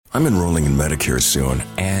I'm enrolling in Medicare soon,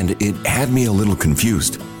 and it had me a little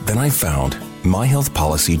confused. Then I found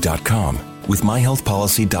myhealthpolicy.com. With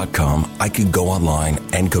myhealthpolicy.com, I could go online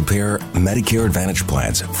and compare Medicare Advantage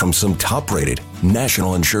plans from some top-rated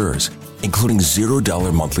national insurers, including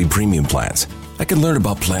 $0 monthly premium plans. I could learn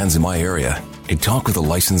about plans in my area and talk with a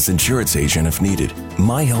licensed insurance agent if needed.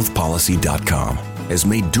 myhealthpolicy.com has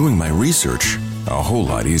made doing my research a whole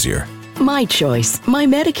lot easier. My choice, my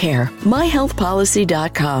Medicare,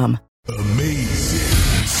 myhealthpolicy.com.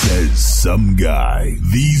 Amazing, says some guy.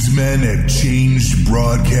 These men have changed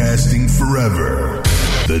broadcasting forever.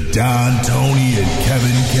 The Don, Tony, and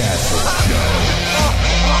Kevin Castle Show.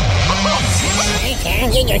 Hey,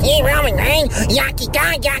 Kev, did you hear Roman Reigns?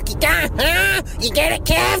 Yaki-da, huh? You get it,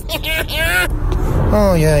 Kev?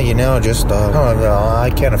 Oh, yeah, I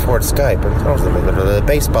can't afford Skype. The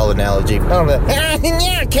baseball analogy.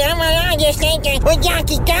 Yeah, Kev, I just thinking, with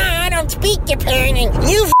Yaki-da, I don't speak Japan, and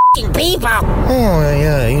you f***ing people. Oh,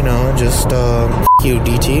 yeah, you,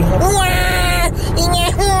 DT.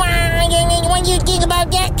 What do you think about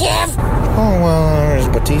that, Kev? Oh, well,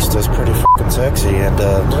 Batista's pretty f***ing sexy, and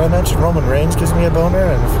did I mention Roman Reigns gives me a boner?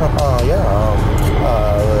 And,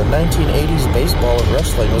 1980s baseball and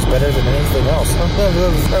wrestling was better than anything else.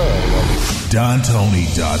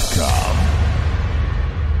 DonTony.com.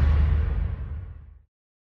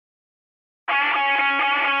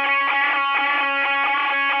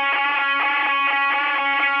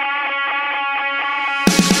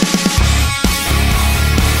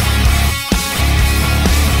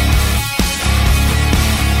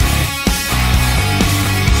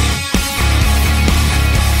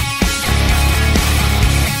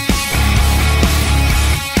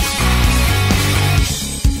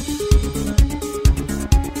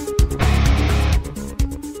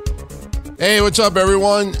 Hey, what's up,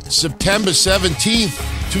 everyone? September 17th,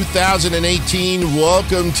 2018.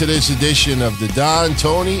 Welcome to this edition of the Don,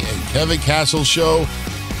 Tony, and Kevin Castle Show.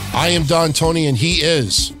 I am Don Tony, and he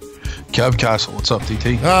is... Kev Castle. What's up,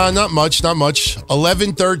 DT? Not much.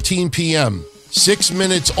 11:13 p.m. 6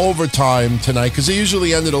 minutes overtime tonight, because they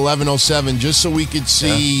usually end at 11:07, just so we could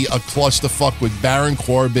see a clusterfuck with Baron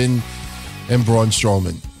Corbin and Braun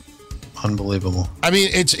Strowman. Unbelievable. I mean,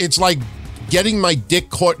 it's like getting my dick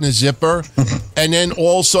caught in a zipper and then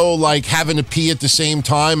also like having to pee at the same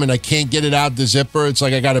time and I can't get it out the zipper. It's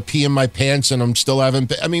like I got to pee in my pants and I'm still having...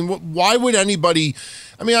 I mean, why would anybody...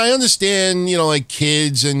 I mean, I understand, like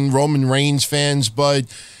kids and Roman Reigns fans, but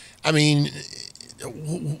I mean,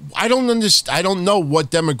 I don't understand. I don't know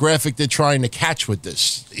what demographic they're trying to catch with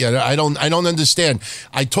this. I don't understand.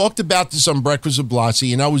 I talked about this on Breakfast with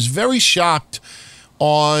Blassie and I was very shocked.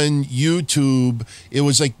 On YouTube, it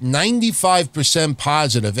was like 95%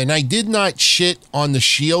 positive, and I did not shit on the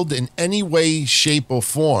Shield in any way, shape, or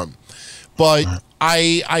form. But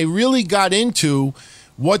I really got into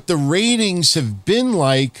what the ratings have been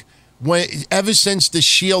like ever since the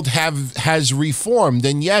Shield has reformed.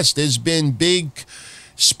 And yes, there's been big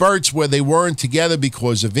spurts where they weren't together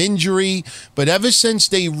because of injury, but ever since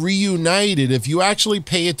they reunited, if you actually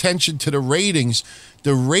pay attention to the ratings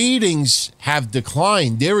have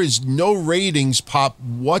declined. There is no ratings pop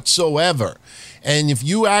whatsoever. And if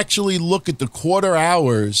you actually look at the quarter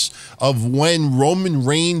hours of when Roman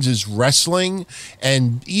Reigns is wrestling,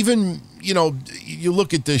 and even, you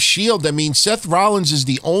look at the Shield, I mean, Seth Rollins is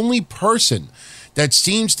the only person that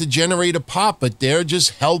seems to generate a pop, but they're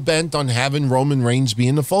just hell-bent on having Roman Reigns be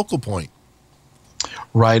in the focal point.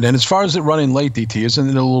 Right, and as far as it running late, DT, isn't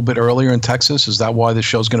it a little bit earlier in Texas? Is that why the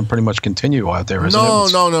show's going to pretty much continue out there, isn't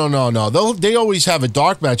it? No. They always have a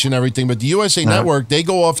dark match and everything, but the USA Network, they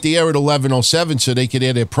go off the air at 11:07 so they could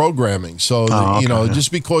air their programming. So,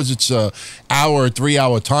 just because it's a hour,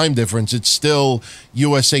 3-hour time difference, it's still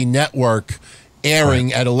USA Network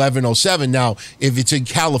airing at 11:07. Now, if it's in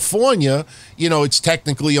California, it's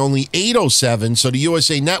technically only 8:07. So the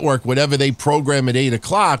USA Network, whatever they program at 8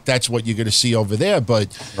 o'clock, that's what you're going to see over there.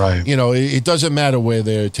 But, it doesn't matter where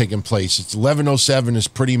they're taking place. It's 11:07 is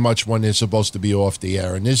pretty much when they're supposed to be off the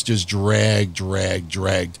air. And this just dragged.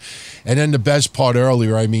 And then the best part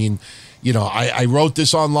earlier, I mean, I wrote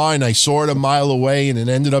this online. I saw it a mile away, and it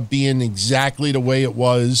ended up being exactly the way it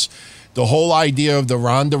was. The whole idea of the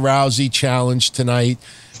Ronda Rousey challenge tonight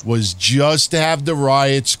was just to have the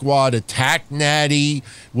Riot Squad attack Natty,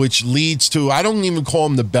 which leads to, I don't even call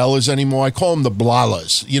them the Bellas anymore. I call them the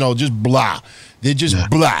Blalas. Just blah. They're just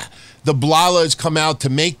blah. The Blalas come out to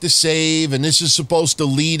make the save, and this is supposed to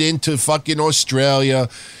lead into fucking Australia.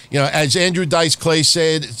 As Andrew Dice Clay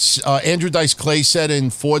said in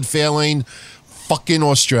Ford Fairlane, fucking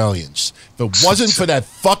Australians. If it wasn't for that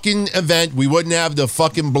fucking event, we wouldn't have the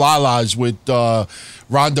fucking Blalas with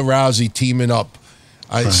Ronda Rousey teaming up.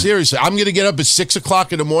 Seriously, I'm going to get up at 6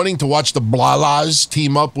 o'clock in the morning to watch the Blalas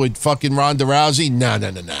team up with fucking Ronda Rousey?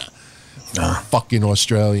 Nah. Fucking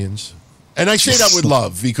Australians. And I say that with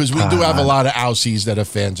love because we do have a lot of Aussies that are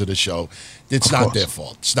fans of the show. It's not their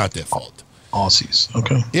fault. It's not their fault. Aussies.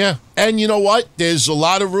 Okay. Yeah. And you know what? There's a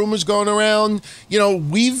lot of rumors going around. You know,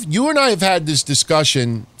 you and I have had this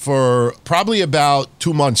discussion for probably about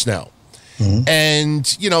 2 months now. Mm-hmm.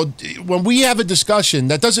 And, you know, when we have a discussion,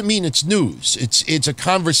 that doesn't mean it's news. It's a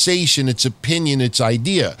conversation, it's opinion, it's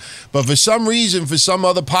idea. But for some reason, for some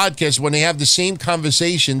other podcast, when they have the same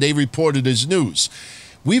conversation, they report it as news.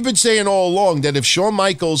 We've been saying all along that if Shawn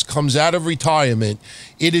Michaels comes out of retirement,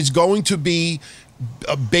 it is going to be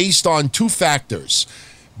based on two factors: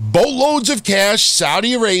 boatloads of cash,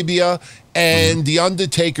 Saudi Arabia, and The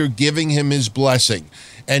Undertaker giving him his blessing.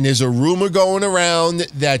 And there's a rumor going around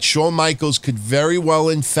that Shawn Michaels could very well,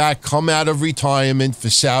 in fact, come out of retirement for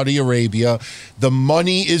Saudi Arabia. The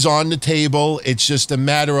money is on the table. It's just a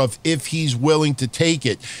matter of if he's willing to take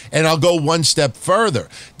it. And I'll go one step further.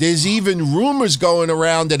 There's even rumors going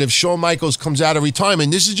around that if Shawn Michaels comes out of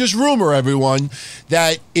retirement, this is just rumor, everyone,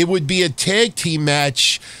 that it would be a tag team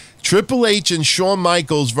match, Triple H and Shawn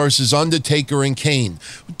Michaels versus Undertaker and Kane.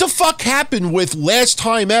 What the fuck happened with last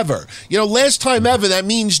time ever? You know, last time ever, that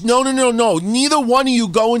means no. Neither one of you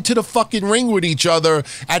go into the fucking ring with each other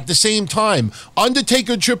at the same time.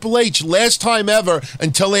 Undertaker and Triple H, last time ever,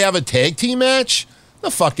 until they have a tag team match?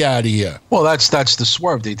 The fuck out of here. Well, that's the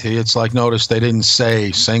swerve, DT. It's like, notice they didn't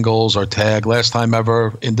say singles or tag last time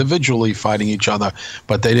ever individually fighting each other,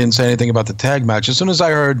 but they didn't say anything about the tag match. As soon as I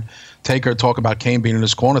heard Taker talk about Kane being in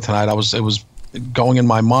his corner tonight, it was going in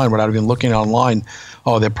my mind without even looking online.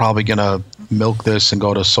 Oh, they're probably going to milk this and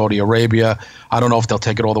go to Saudi Arabia. I don't know if they'll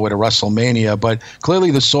take it all the way to WrestleMania, but clearly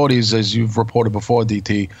the Saudis, as you've reported before,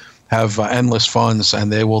 DT, have endless funds,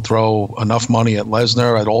 and they will throw enough money at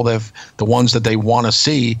Lesnar, at all the ones that they want to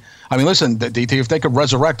see. I mean, listen, DT, if they could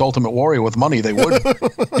resurrect Ultimate Warrior with money, they would.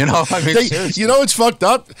 You know, I mean, you know, it's fucked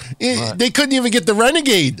up. They couldn't even get the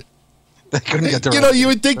Renegade. They couldn't get the. You know, you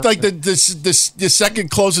would think like the second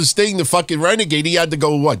closest thing, the fucking Renegade, he had to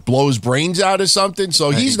go blow his brains out or something.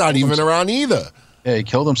 So he's not even around either. Yeah, he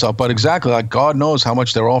killed himself. But exactly, like, God knows how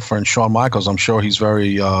much they're offering Shawn Michaels. I'm sure he's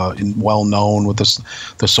very well known with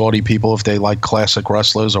the Saudi people, if they like classic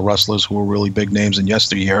wrestlers or wrestlers who were really big names in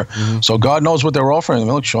yesteryear. Mm-hmm. So God knows what they're offering. I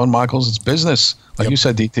mean, look, Shawn Michaels, it's business. Like you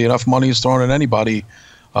said, DT, enough money is thrown at anybody.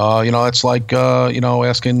 You know, it's like,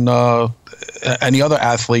 asking any other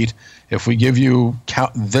athlete, if we give you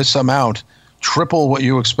this amount, triple what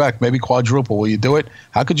you expect, maybe quadruple, will you do it?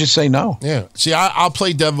 How could you say no? Yeah. See, I'll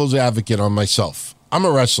play devil's advocate on myself. I'm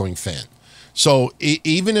a wrestling fan. So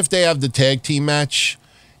even if they have the tag team match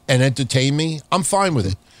and entertain me, I'm fine with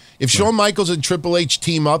it. If Shawn Michaels and Triple H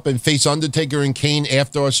team up and face Undertaker and Kane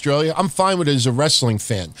after Australia, I'm fine with it as a wrestling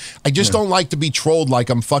fan. I just don't like to be trolled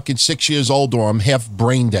like I'm fucking 6 years old or I'm half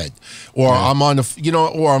brain dead or I'm on or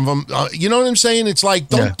I'm you know what I'm saying? It's like,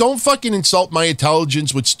 don't fucking insult my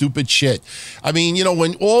intelligence with stupid shit. I mean, you know,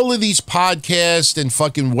 when all of these podcasts and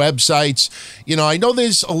fucking websites, you know, I know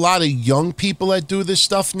there's a lot of young people that do this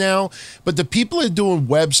stuff now, but the people that are doing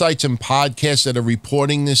websites and podcasts that are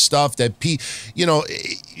reporting this stuff,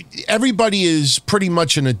 everybody is pretty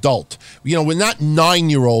much an adult. You know, we're not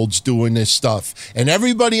 9-year-olds doing this stuff. And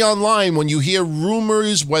everybody online, when you hear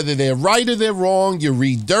rumors, whether they're right or they're wrong, you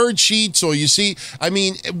read dirt sheets or you see, I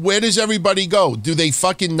mean, where does everybody go? Do they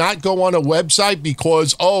fucking not go on a website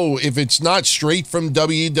because, if it's not straight from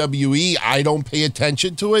WWE, I don't pay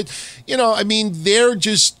attention to it? You know, I mean, they're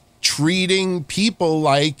just treating people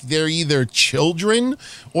like they're either children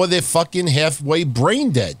or they're fucking halfway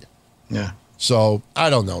brain dead. Yeah. So,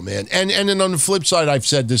 I don't know, man. And then on the flip side, I've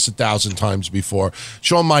said this 1,000 times before,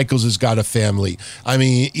 Shawn Michaels has got a family. I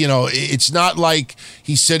mean, you know, it's not like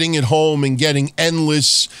he's sitting at home and getting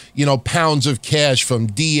endless, pounds of cash from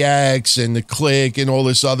DX and the Click and all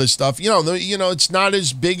this other stuff. You know, it's not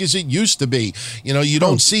as big as it used to be. You know, you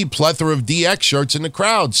don't see plethora of DX shirts in the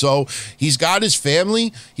crowd. So, he's got his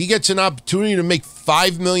family. He gets an opportunity to make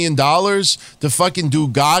 $5 million to fucking do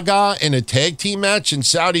Gaga in a tag team match in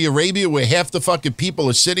Saudi Arabia where half the fucking people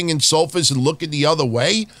are sitting in sofas and looking the other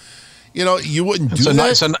way. You know, you wouldn't do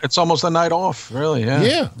that. It's almost a night off, really. Yeah.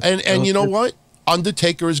 Yeah. And you know what?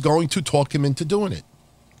 Undertaker is going to talk him into doing it.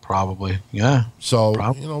 Probably. Yeah. So,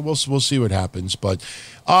 we'll see what happens. But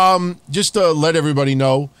just to let everybody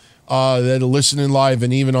know that are listening live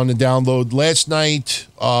and even on the download, last night,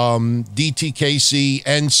 DTKC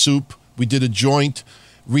and Soup, we did a joint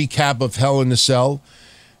recap of Hell in a Cell.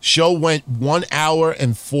 Show went 1 hour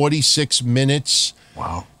and 46 minutes.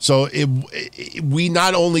 Wow. So we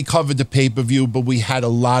not only covered the pay-per-view, but we had a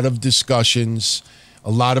lot of discussions,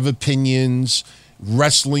 a lot of opinions,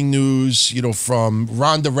 wrestling news, from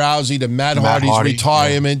Ronda Rousey to Matt Hardy's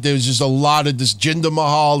retirement. There's just a lot of this, Jinder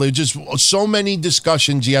Mahal. There's just so many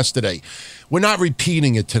discussions yesterday. We're not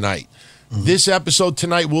repeating it tonight. This episode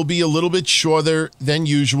tonight will be a little bit shorter than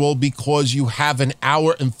usual because you have an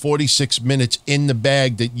hour and 46 minutes in the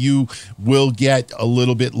bag that you will get a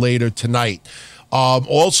little bit later tonight.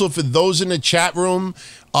 Also, for those in the chat room,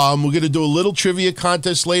 we're going to do a little trivia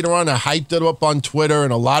contest later on. I hyped it up on Twitter,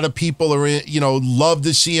 and a lot of people are, love the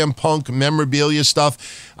CM Punk memorabilia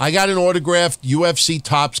stuff. I got an autographed UFC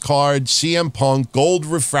Topps card, CM Punk, gold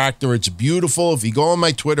refractor. It's beautiful. If you go on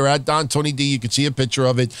my Twitter, @DonTonyD, you can see a picture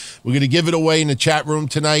of it. We're going to give it away in the chat room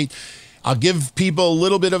tonight. I'll give people a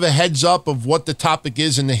little bit of a heads up of what the topic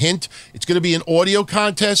is and the hint. It's going to be an audio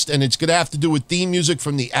contest, and it's going to have to do with theme music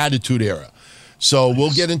from the Attitude Era. So we'll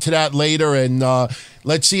get into that later, and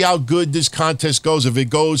let's see how good this contest goes. If it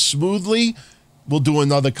goes smoothly, we'll do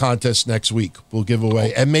another contest next week. We'll give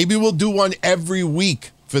away. And maybe we'll do one every week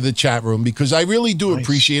for the chat room because I really do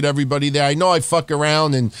appreciate everybody there. I know I fuck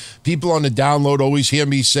around, and people on the download always hear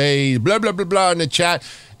me say blah, blah, blah, blah in the chat.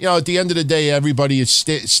 At the end of the day, everybody is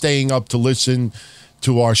staying up to listen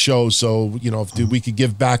to our show. So, if we could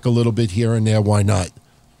give back a little bit here and there, why not?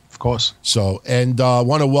 Course. So, and I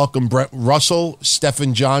want to welcome Brett Russell,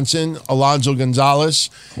 Stephen Johnson, Alonzo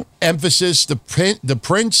Gonzalez, Emphasis, the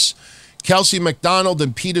Prince, Kelsey McDonald,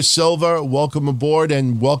 and Peter Silva. Welcome aboard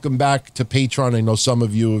and welcome back to Patreon. I know some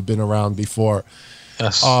of you have been around before.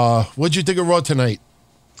 Yes. What'd you think of Raw tonight?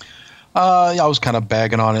 I was kind of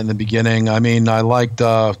bagging on it in the beginning. I mean, I liked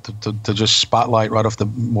to just spotlight right off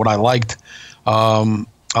what I liked.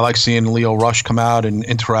 I like seeing Lio Rush come out and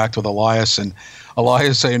interact with Elias, and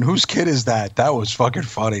Elias saying, "Whose kid is that?" That was fucking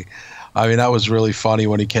funny. I mean, that was really funny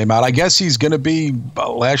when he came out. I guess he's going to be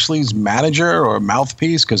Lashley's manager or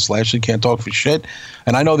mouthpiece because Lashley can't talk for shit.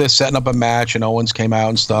 And I know they're setting up a match, and Owens came out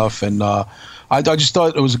and stuff. And I just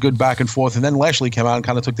thought it was a good back and forth. And then Lashley came out and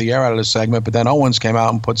kind of took the air out of the segment, but then Owens came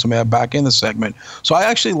out and put some air back in the segment. So I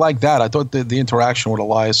actually liked that. I thought the interaction with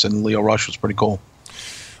Elias and Lio Rush was pretty cool.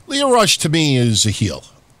 Lio Rush, to me, is a heel.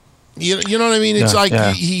 You know what I mean? It's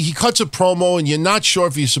he cuts a promo, and you're not sure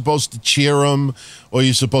if you're supposed to cheer him or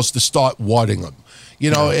you're supposed to start wadding him.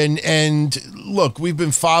 And look, we've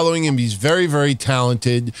been following him. He's very, very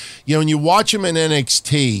talented. When you watch him in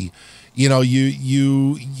NXT,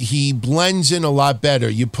 he blends in a lot better.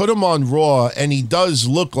 You put him on Raw, and he does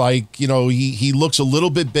look like, he looks a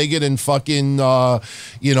little bit bigger than fucking,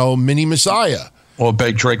 Mini Messiah. Or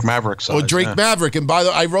big Drake Maverick size. Or Drake Maverick. And by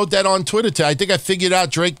the way, I wrote that on Twitter today. I think I figured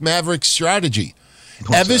out Drake Maverick's strategy.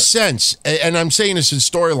 Since, and I'm saying this in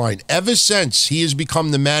storyline, ever since he has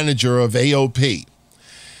become the manager of AOP,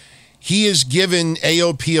 he has given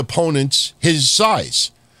AOP opponents his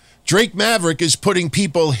size. Drake Maverick is putting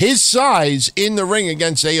people his size in the ring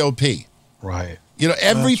against AOP. Right.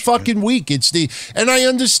 Every fucking week and I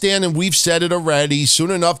understand, and we've said it already,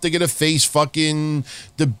 soon enough they're going to face fucking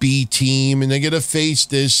the B team, and they're going to face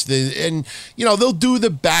this, and, they'll do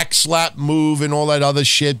the back slap move and all that other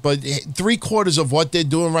shit, but 3/4 of what they're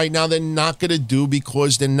doing right now, they're not going to do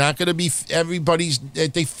because they're not going to be, everybody's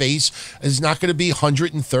that they face is not going to be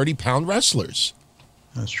 130-pound wrestlers.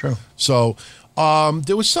 That's true. So,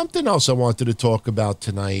 there was something else I wanted to talk about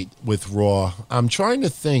tonight with Raw. I'm trying to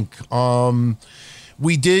think.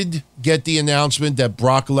 We did get the announcement that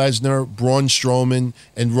Brock Lesnar, Braun Strowman,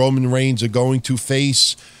 and Roman Reigns are going to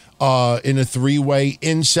face in a 3-way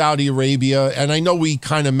in Saudi Arabia. And I know we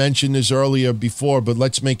kind of mentioned this earlier before, but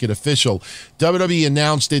let's make it official. WWE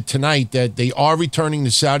announced it tonight that they are returning to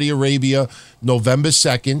Saudi Arabia November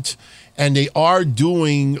 2nd. And they are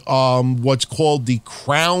doing what's called the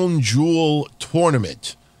Crown Jewel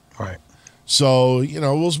Tournament. Right. So,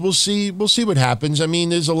 we'll see what happens. I mean,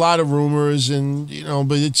 there's a lot of rumors, and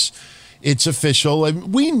but it's official.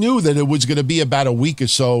 And we knew that it was going to be about a week or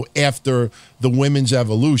so after the Women's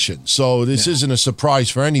Evolution. So this isn't a surprise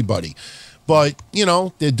for anybody. But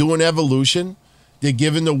they're doing Evolution. They're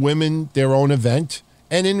giving the women their own event.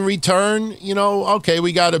 And in return, okay,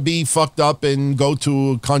 we got to be fucked up and go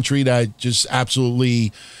to a country that just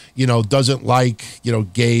absolutely, doesn't like,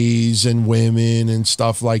 gays and women and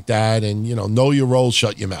stuff like that. And, know your role,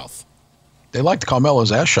 shut your mouth. They liked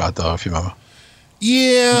Carmelo's ass shot, though, if you remember.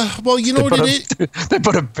 Yeah, well, you know what it is? They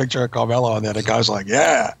put a picture of Carmelo on there. The guy's like,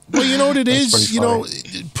 yeah. Well, you know what it is? pretty You know,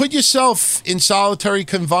 put yourself in solitary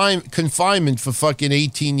confinement for fucking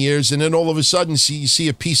 18 years, and then all of a sudden you see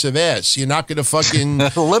a piece of ass. You're not going to fucking...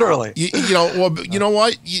 Literally. You know, or, you know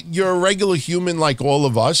what? You're a regular human like all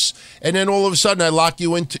of us, and then all of a sudden I lock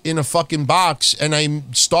you in a fucking box, and I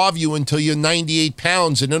starve you until you're 98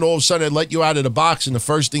 pounds, and then all of a sudden I let you out of the box, and the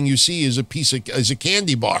first thing you see is a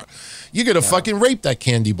candy bar. You're going to fucking rape that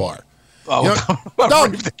candy bar. Oh, you know, no,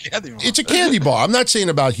 rape the candy bar. It's a candy bar. I'm not saying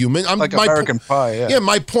about human. Like American Pie, yeah. Yeah,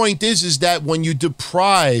 my point is that when you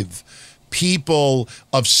deprive people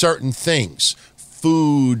of certain things,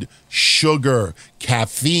 food, sugar,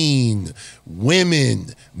 caffeine,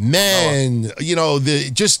 women, men, you know,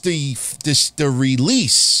 the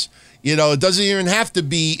release. You know, it doesn't even have to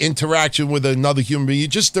be interaction with another human being.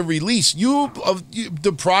 Just the release. You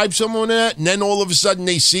deprive someone of that, and then all of a sudden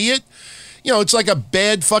they see it. You know, it's like a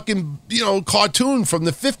bad fucking, you know, cartoon from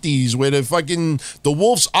the 50s where the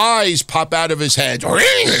wolf's eyes pop out of his head.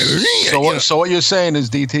 So what you're saying is,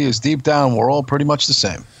 DT, is deep down, we're all pretty much the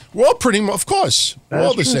same. We're all pretty much, of course. We're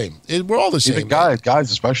all the same. We're all the same. Guys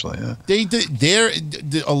especially, yeah.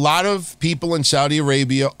 A lot of people in Saudi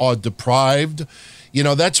Arabia are deprived. You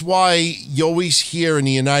know, that's why you always hear in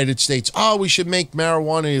the United States, oh, we should make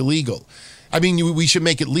marijuana illegal. I mean, we should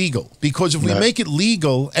make it legal. Because if we make it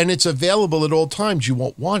legal and it's available at all times, you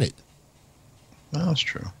won't want it. No, that's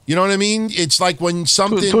true. You know what I mean? It's like when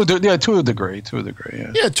something... To a degree,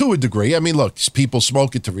 yeah. Yeah, to a degree. I mean, look, people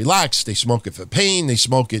smoke it to relax. They smoke it for pain. They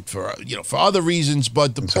smoke it for, you know, for other reasons.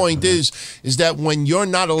 But the point is that when you're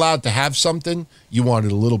not allowed to have something, you want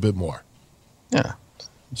it a little bit more. Yeah.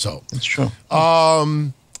 So that's true.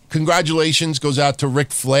 Congratulations goes out to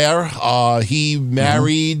Ric Flair. He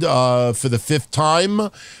married for the 5th time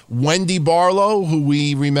Wendy Barlow, who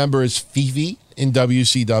we remember as Fifi in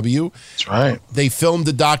WCW. That's right. They filmed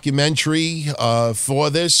a documentary for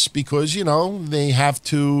this because, you know, they have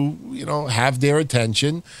to, you know, have their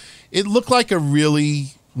attention. It looked like a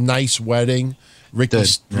really nice wedding.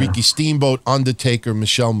 Ricky Steamboat, Undertaker,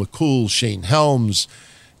 Michelle McCool, Shane Helms,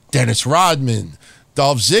 Dennis Rodman.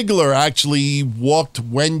 Dolph Ziggler actually walked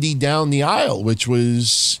Wendy down the aisle, which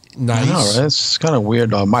was nice. I know, right? It's kind of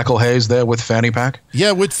weird. Michael Hayes there with fanny pack.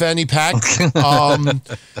 Yeah, with fanny pack.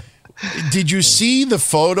 Did you see the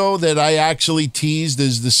photo that I actually teased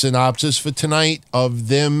as the synopsis for tonight of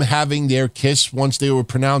them having their kiss once they were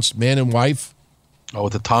pronounced man and wife? Oh,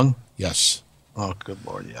 with the tongue? Yes. Oh, good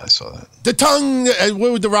Lord. Yeah, I saw that. The tongue.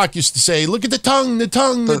 What would The Rock used to say? Look at the tongue, the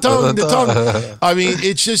tongue, the tongue, the tongue. I mean,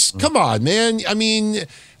 it's just, come on, man. I mean,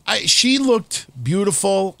 she looked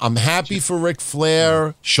beautiful. I'm happy for Ric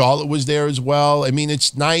Flair. Charlotte was there as well. I mean,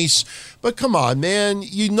 it's nice. But come on, man.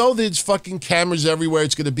 You know there's fucking cameras everywhere.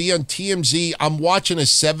 It's going to be on TMZ. I'm watching a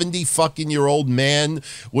 70-fucking-year-old man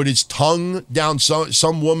with his tongue down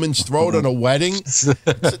some woman's throat on a wedding.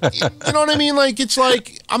 You know what I mean? Like, it's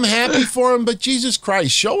like, I'm happy for him, but Jesus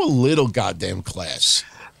Christ, show a little goddamn class.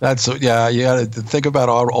 You got to think about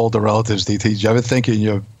our older relatives, DT. Did you ever think in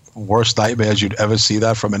your worst nightmares you'd ever see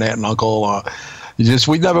that from an aunt and uncle? Or you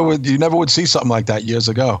never would see something like that years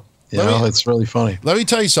ago. You know, it's really funny. Let me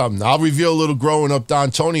tell you something. I'll reveal a little growing up Don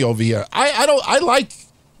Tony over here. I like,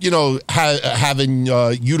 you know,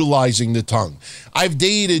 utilizing the tongue. I've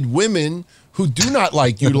dated women who do not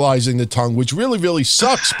like utilizing the tongue, which really, really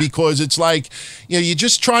sucks because it's like, you know, you're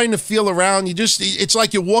just trying to feel around. It's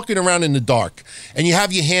like you're walking around in the dark and you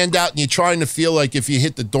have your hand out and you're trying to feel like if you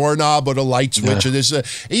hit the doorknob or the light switch or this, and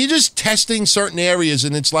you're just testing certain areas.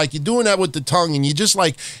 And it's like you're doing that with the tongue and you're just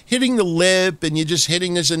like hitting the lip and you're just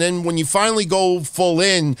hitting this. And then when you finally go full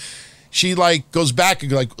in, she like goes back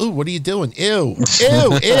and goes like, ooh, what are you doing? Ew,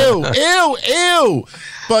 ew, ew, ew, ew.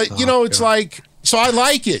 But, you know, it's like, so I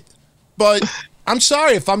like it. But I'm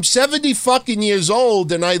sorry, if I'm 70 fucking years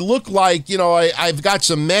old and I look like, you know, I've got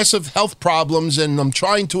some massive health problems and I'm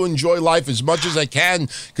trying to enjoy life as much as I can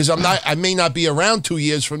because I may not be around 2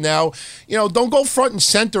 years from now, you know, don't go front and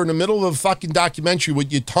center in the middle of a fucking documentary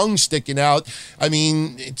with your tongue sticking out. I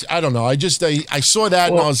mean, I don't know. I saw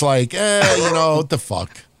that and I was like, you know, what the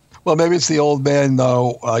fuck? Well, maybe it's the old man,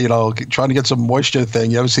 though, you know, trying to get some moisture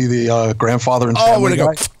thing. You ever see the grandfather and Family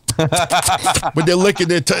Guy? When they're licking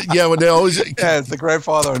their when they always... Yeah, it's the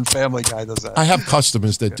grandfather and Family Guy does that. I have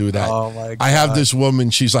customers that do that. Oh, my God. I have this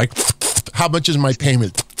woman, she's like, how much is my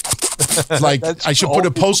payment? It's like I should put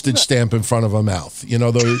a postage stamp in front of her mouth. You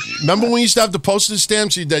know, remember when we used to have the postage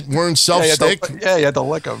stamps that weren't self-stick? Yeah, you had to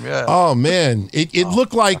lick them, yeah. Oh, man. It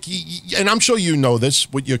looked like, and I'm sure you know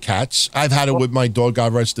this with your cats. I've had it with my dog,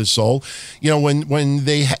 God rest his soul. You know, when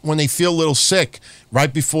they feel a little sick,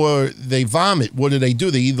 right before they vomit, what do? They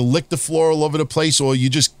either lick the floor all over the place or you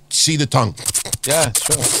just see the tongue. Yeah,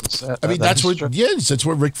 sure. I mean, that's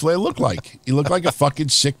what Ric Flair looked like. He looked like a fucking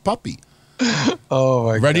sick puppy. Oh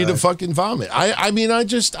my God. Ready to fucking vomit.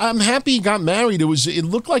 I'm happy he got married. It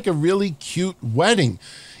looked like a really cute wedding.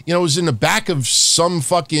 You know, it was in the back of some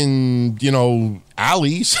fucking,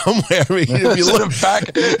 alley somewhere. I mean,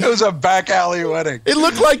 it was a back alley wedding. It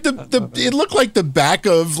looked like the back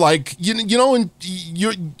of like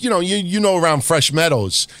around Fresh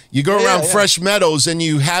Meadows. You go around Fresh Meadows and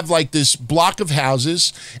you have like this block of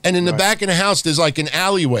houses, and in the back of the house there's like an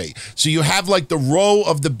alleyway. So you have like the row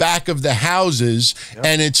of the back of the houses,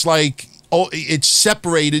 and it's like it's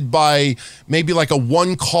separated by maybe like a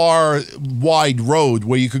 1-car wide road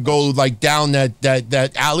where you could go like down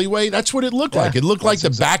that alleyway. That's what it looked like. It looked like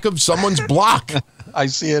the back of someone's block. I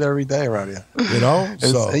see it every day around here. You know?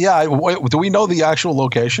 So, do we know the actual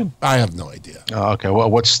location? I have no idea. Okay. Well,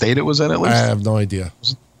 what state it was in at least? I have no idea.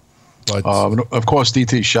 But of course,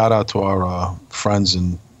 DT, shout out to our friends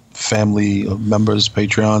and family members,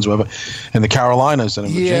 Patreons, whatever, in the Carolinas and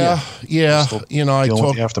in Virginia. Yeah. I talked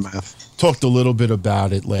the aftermath. Talked a little bit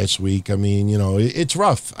about it last week. I mean, it's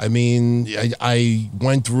rough. I mean, I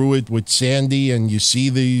went through it with Sandy, and you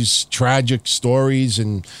see these tragic stories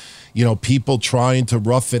and, people trying to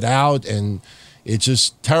rough it out, and it's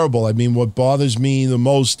just terrible. I mean, what bothers me the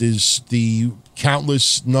most is the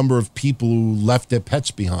countless number of people who left their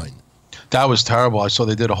pets behind. That was terrible. I saw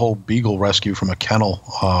they did a whole beagle rescue from a kennel,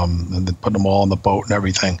 and then putting them all on the boat and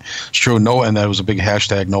everything. It's true. And there was a big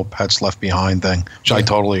hashtag "No Pets Left Behind" thing, which I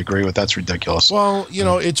totally agree with. That's ridiculous. Well,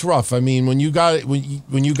 it's rough. I mean, when you got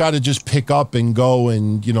to just pick up and go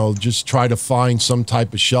and just try to find some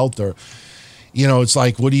type of shelter, it's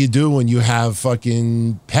like, what do you do when you have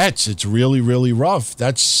fucking pets? It's really, really rough.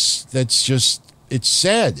 That's just, it's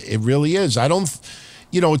sad. It really is.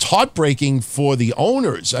 It's heartbreaking for the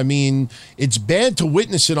owners. I mean, it's bad to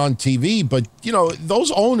witness it on TV, but,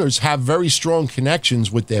 those owners have very strong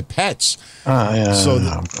connections with their pets.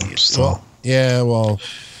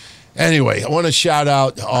 Anyway, I want to shout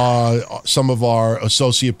out some of our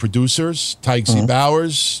associate producers, Tykesy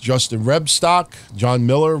Bowers, Justin Rebstock, John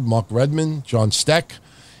Miller, Mark Redmond, John Steck,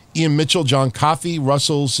 Ian Mitchell, John Coffey,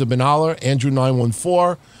 Russell Sibinaler, Andrew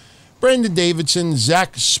 914, Brandon Davidson,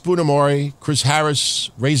 Zach Spunamori, Chris Harris,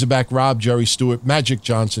 Razorback Rob, Jerry Stewart, Magic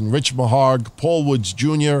Johnson, Rich Maharg, Paul Woods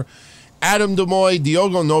Jr., Adam Demoy,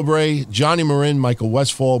 Diogo Nobre, Johnny Marin, Michael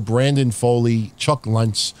Westfall, Brandon Foley, Chuck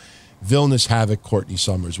Lentz, Villainous Havoc, Courtney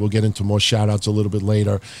Summers. We'll get into more shout-outs a little bit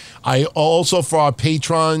later. I also, for our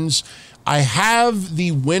patrons, I have the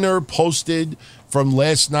winner posted from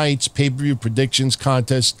last night's pay-per-view predictions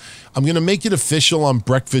contest. I'm going to make it official on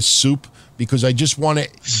Breakfast Soup, because I just want to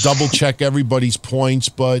double check everybody's points,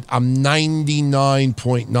 but I'm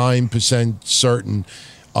 99.9% certain,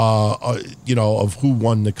 of who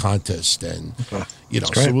won the contest. And, so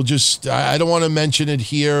we'll just, I don't want to mention it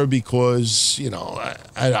here because,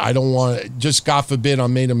 I don't want, just God forbid I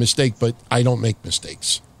made a mistake, but I don't make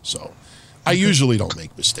mistakes. So I usually don't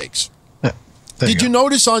make mistakes. Did you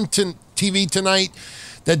notice on TV tonight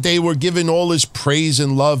that they were giving all this praise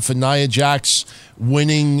and love for Nia Jax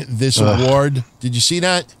winning this award? Did you see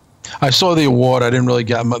that? I saw the award. I didn't really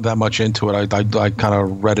get that much into it. I kind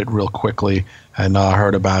of read it real quickly and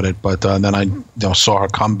heard about it, but then I saw her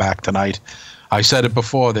come back tonight. I said it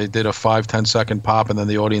before. They did a 5-10 second pop, and then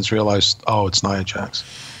the audience realized, oh, it's Nia Jax.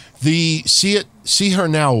 The See Her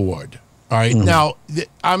Now award. All right. Now,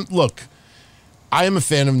 I am a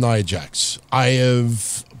fan of Nia Jax. I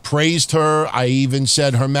have praised her. I even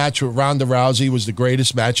said her match with Ronda Rousey was the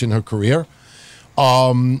greatest match in her career.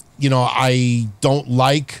 I don't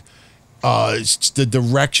like the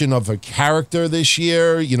direction of her character this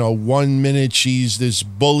year. 1 minute she's this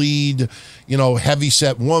bullied,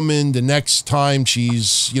 heavyset woman. The next time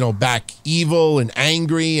she's, back evil and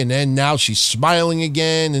angry. And then now she's smiling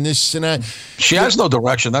again and this and that. She has no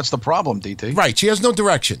direction. That's the problem, DT. Right. She has no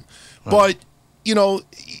direction. But,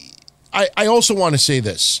 I also want to say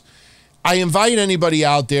this. I invite anybody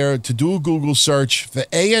out there to do a Google search for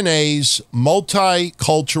ANA's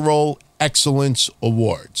Multicultural Excellence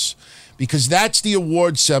Awards, because that's the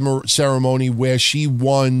award ceremony where she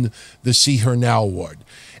won the See Her Now award.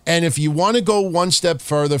 And if you want to go one step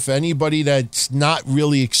further, for anybody that's not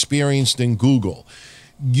really experienced in Google,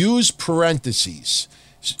 use parentheses.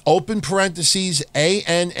 open parentheses,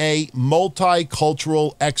 ANA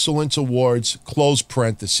Multicultural Excellence Awards, close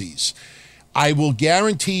parentheses. I will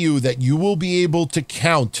guarantee you that you will be able to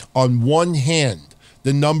count on one hand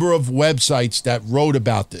the number of websites that wrote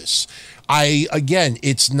about this. Again,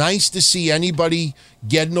 it's nice to see anybody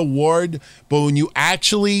get an award, but when you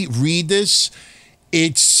actually read this,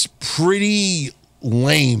 it's pretty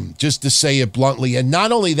lame, just to say it bluntly. And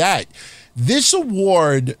not only that, this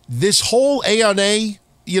award, this whole ANA,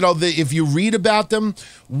 if you read about them,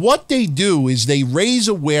 what they do is they raise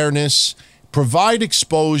awareness, provide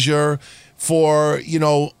exposure for,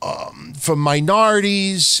 for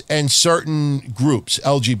minorities and certain groups,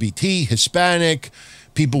 LGBT, Hispanic,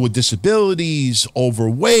 people with disabilities,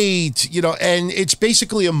 overweight, and it's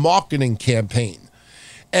basically a marketing campaign.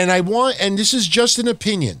 And this is just an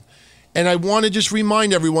opinion, and I want to just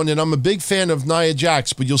remind everyone that I'm a big fan of Nia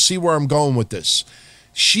Jax, but you'll see where I'm going with this.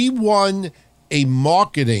 She won a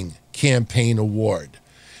marketing campaign award.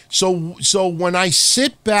 So when I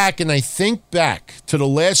sit back and I think back to the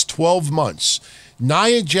last 12 months,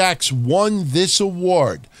 Nia Jax won this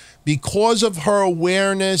award because of her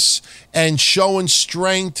awareness and showing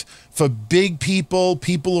strength for big people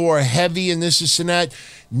who are heavy and this and that.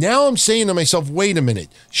 Now I'm saying to myself, wait a minute,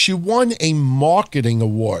 she won a marketing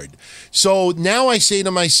award. So now I say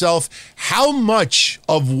to myself, how much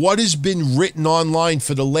of what has been written online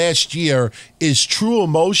for the last year is true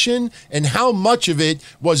emotion and how much of it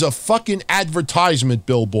was a fucking advertisement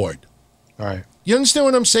billboard? All right. You understand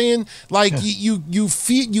what I'm saying? Like, yeah. you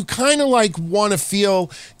feel, you kind of like want to feel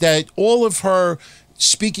that all of her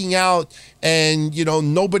speaking out and,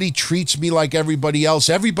 nobody treats me like everybody else.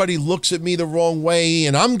 Everybody looks at me the wrong way,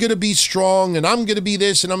 and I'm going to be strong, and I'm going to be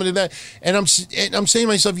this, and I'm going to do that. And I'm saying to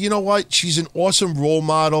myself, you know what? She's an awesome role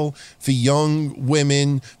model for young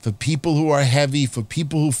women, for people who are heavy, for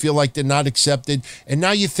people who feel like they're not accepted. And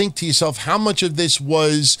now you think to yourself, how much of this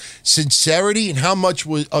was sincerity and how much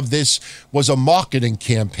of this was a marketing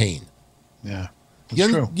campaign? Yeah,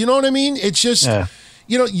 true. You know what I mean? It's just... Yeah.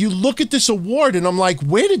 You look at this award and I'm like,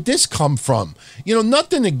 where did this come from?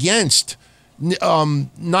 Nothing against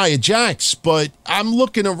Nia Jax, but I'm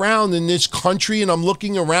looking around in this country and I'm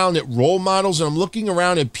looking around at role models and I'm looking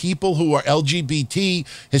around at people who are LGBT,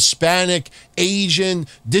 Hispanic, Asian,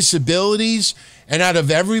 disabilities, and out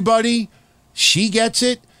of everybody, she gets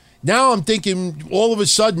it. Now I'm thinking all of a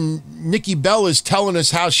sudden Nikki Bella is telling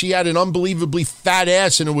us how she had an unbelievably fat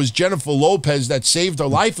ass and it was Jennifer Lopez that saved her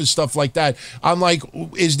life and stuff like that. I'm like,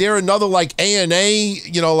 is there another like ANA,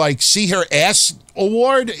 like see her ass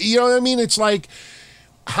award? You know what I mean? It's like,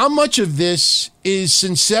 how much of this is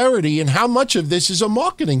sincerity and how much of this is a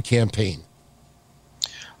marketing campaign?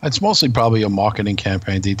 It's mostly probably a marketing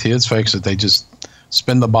campaign, DT. Let's face it, they just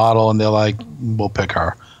spin the bottle and they're like, we'll pick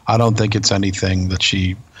her. I don't think it's anything that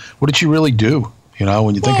what did she really do?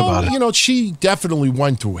 When you think about it. She definitely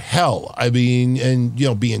went through hell. I mean,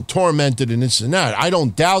 and, being tormented and this and that. I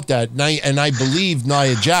don't doubt that. And I believe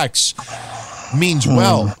Nia Jax means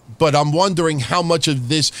well. But I'm wondering how much of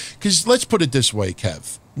this, because let's put it this way,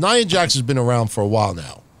 Kev. Nia Jax has been around for a while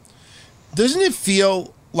now. Doesn't it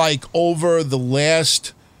feel like over the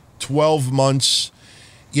last 12 months,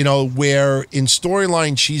 where in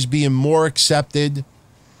storyline she's being more accepted,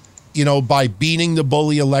 by beating the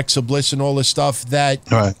bully Alexa Bliss and all this stuff, that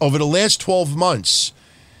over the last 12 months,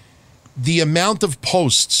 the amount of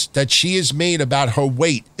posts that she has made about her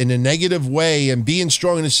weight in a negative way and being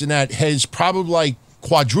strong in this and that has probably like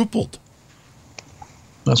quadrupled.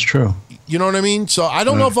 That's true. You know what I mean? So I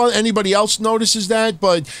don't know if anybody else notices that,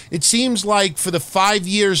 but it seems like for the 5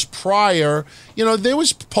 years prior, there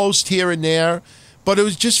was posts here and there, but it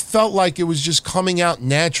was just felt like it was just coming out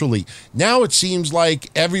naturally. Now it seems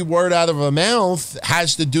like every word out of her mouth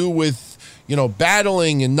has to do with,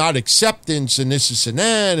 battling and not acceptance and this and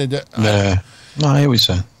that. And, no, I always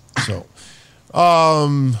say. So,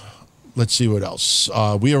 let's see what else.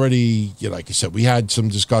 We already, like I said, we had some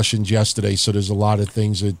discussions yesterday, so there's a lot of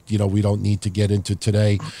things that, we don't need to get into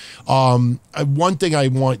today. One thing I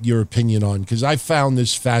want your opinion on, because I found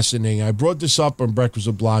this fascinating. I brought this up on Breakfast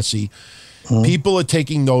with Blassie. People are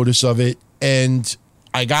taking notice of it, and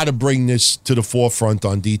I got to bring this to the forefront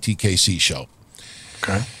on DTKC show.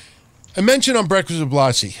 Okay. I mentioned on Breakfast with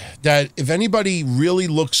Blassie that if anybody really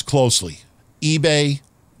looks closely, eBay,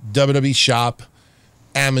 WWE Shop,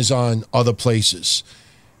 Amazon, other places,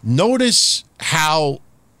 notice how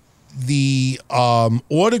the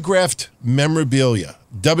autographed memorabilia,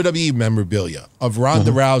 WWE memorabilia of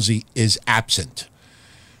Ronda Rousey is absent.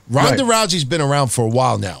 Ronda Rousey's been around for a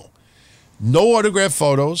while now. No autographed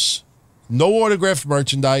photos, no autographed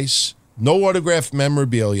merchandise, no autographed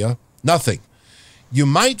memorabilia, nothing. You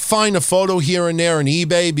might find a photo here and there on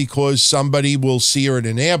eBay because somebody will see her at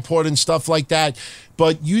an airport and stuff like that,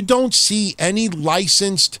 but you don't see any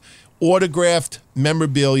licensed autographed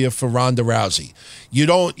memorabilia for Ronda Rousey. You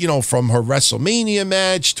don't, from her WrestleMania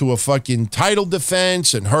match to a fucking title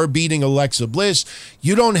defense and her beating Alexa Bliss,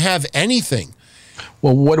 you don't have anything.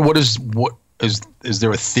 Well, what is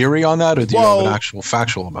there a theory on that, or do you have an actual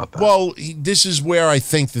factual about that? Well, this is where I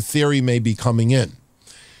think the theory may be coming in.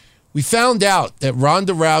 We found out that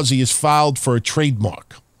Ronda Rousey is filed for a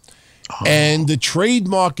trademark. And the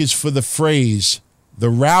trademark is for the phrase, the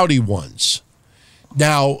rowdy ones.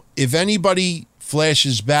 Now, if anybody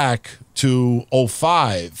flashes back to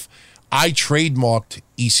 2005, I trademarked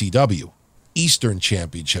ECW, Eastern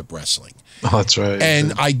Championship Wrestling. Oh, that's right.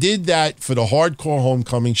 And I did that for the Hardcore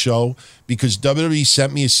Homecoming show because WWE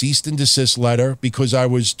sent me a cease and desist letter because I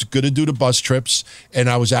was going to do the bus trips and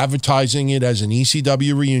I was advertising it as an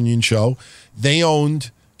ECW reunion show. They owned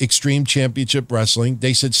Extreme Championship Wrestling.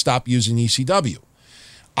 They said, stop using ECW.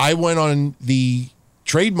 I went on the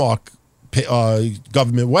trademark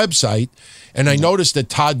government website and I noticed that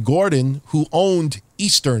Todd Gordon, who owned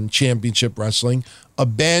Eastern Championship Wrestling,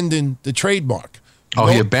 abandoned the trademark. Oh,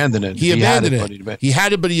 he abandoned it. He abandoned it. He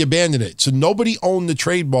had it, but he abandoned it. So nobody owned the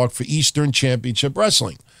trademark for Eastern Championship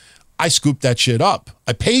Wrestling. I scooped that shit up.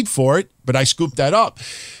 I paid for it, but I scooped that up.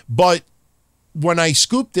 But when I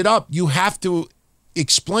scooped it up, you have to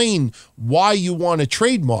explain why you want to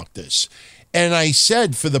trademark this. And I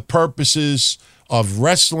said for the purposes of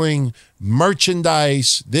wrestling,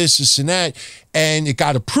 merchandise, this and that, and it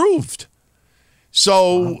got approved.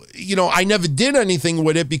 So, I never did anything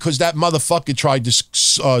with it because that motherfucker tried to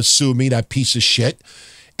sue me, that piece of shit.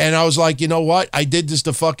 And I was like, you know what? I did this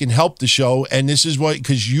to fucking help the show. And this is what,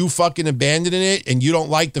 because you fucking abandoned it and you don't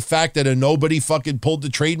like the fact that a nobody fucking pulled the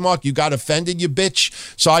trademark. You got offended, you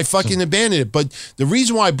bitch. So I fucking abandoned it. But the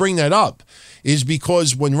reason why I bring that up is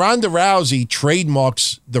because when Ronda Rousey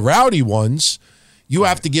trademarks the rowdy ones, you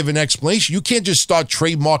have to give an explanation. You can't just start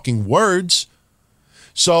trademarking words.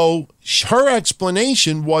 So her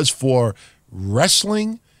explanation was for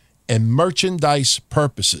wrestling and merchandise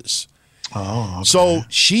purposes. Oh, okay. So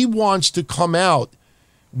she wants to come out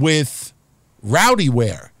with rowdy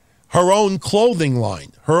wear, her own clothing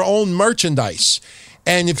line, her own merchandise.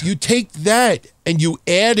 And if you take that and you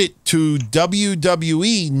add it to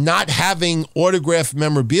WWE not having autographed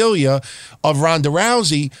memorabilia of Ronda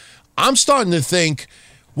Rousey, I'm starting to think,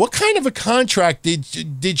 what kind of a contract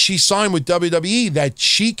did she sign with WWE that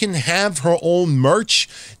she can have her own merch,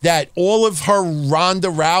 that all of her Ronda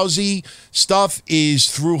Rousey stuff is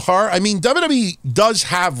through her? I mean, WWE does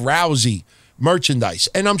have Rousey merchandise,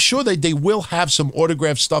 and I'm sure that they will have some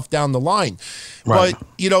autographed stuff down the line. Right. But,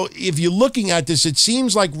 if you're looking at this, it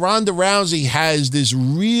seems like Ronda Rousey has this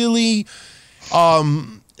really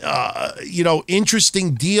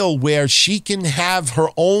interesting deal where she can have her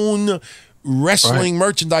own wrestling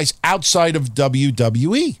merchandise outside of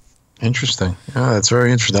WWE. Interesting. Yeah, that's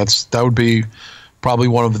very interesting. That would be probably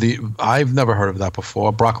one of the. I've never heard of that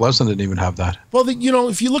before. Brock Lesnar didn't even have that. Well,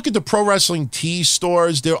 if you look at the pro wrestling tee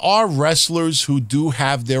stores, there are wrestlers who do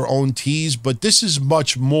have their own tees, but this is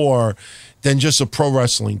much more than just a pro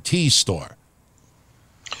wrestling tee store.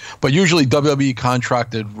 But usually WWE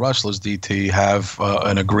contracted wrestlers, DT, have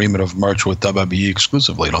an agreement of merch with WWE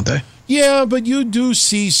exclusively, don't they? Yeah, but you do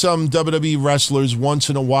see some WWE wrestlers once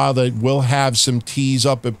in a while that will have some tees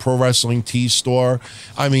up at Pro Wrestling Tee Store.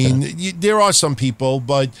 I mean, there are some people,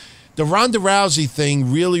 but the Ronda Rousey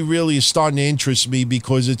thing really, really is starting to interest me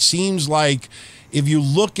because it seems like if you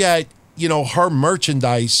look at her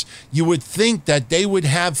merchandise, you would think that they would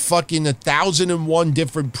have fucking 1,001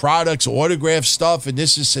 different products, autograph stuff, and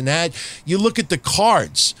this and that. You look at the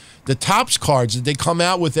cards, the Topps cards that they come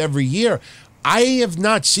out with every year. I have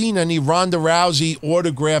not seen any Ronda Rousey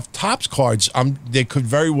autographed Topps cards. They could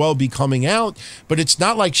very well be coming out, but it's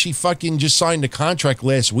not like she fucking just signed a contract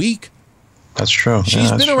last week. That's true.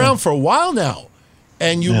 She's been around for a while now,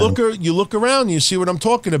 and you look around, and you see what I'm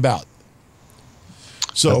talking about.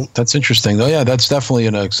 So that's interesting, though. Yeah, that's definitely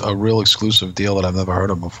a real exclusive deal that I've never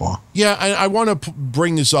heard of before. Yeah, I want to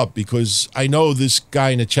bring this up because I know this guy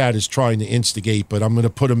in the chat is trying to instigate, but I'm going to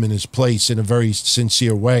put him in his place in a very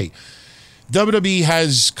sincere way. WWE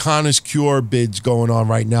has Connoisseur bids going on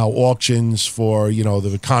right now, auctions for,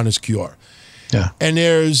 the Connoisseur. Yeah. And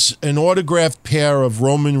there's an autographed pair of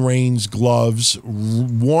Roman Reigns gloves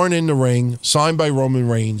worn in the ring, signed by Roman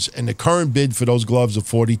Reigns, and the current bid for those gloves is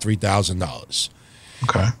 $43,000.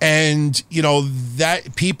 Okay. And,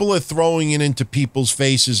 that people are throwing it into people's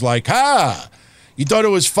faces like, You thought it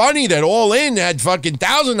was funny that All In had fucking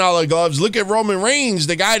 $1,000 gloves. Look at Roman Reigns,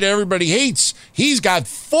 the guy that everybody hates. He's got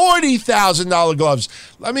 $40,000 gloves.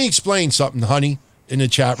 Let me explain something, honey, in the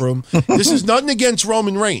chat room. This is nothing against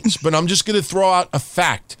Roman Reigns, but I'm just going to throw out a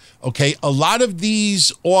fact. Okay, a lot of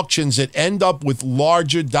these auctions that end up with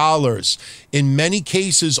larger dollars, in many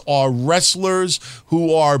cases, are wrestlers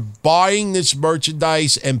who are buying this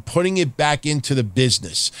merchandise and putting it back into the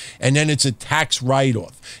business. And then it's a tax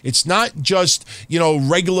write-off. It's not just,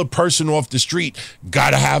 regular person off the street.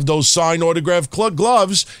 Got to have those signed autographed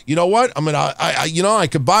gloves. You know what? I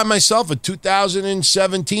could buy myself a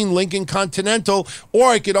 2017 Lincoln Continental, or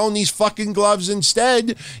I could own these fucking gloves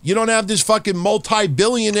instead. You don't have this fucking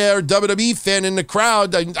multi-billionaire WWE fan in the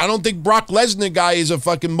crowd. I don't think Brock Lesnar guy is a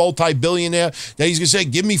fucking multi-billionaire that he's going to say,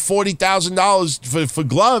 give me $40,000 for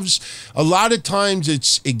gloves. A lot of times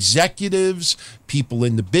it's executives, people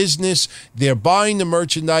in the business, they're buying the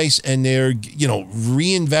merchandise and they're,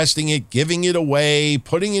 reinvesting it, giving it away,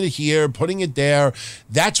 putting it here, putting it there.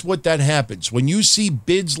 That's what that happens. When you see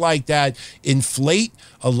bids like that inflate,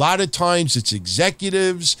 a lot of times it's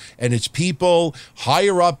executives and it's people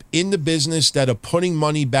higher up in the business that are putting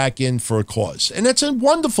money back in for a cause. And that's a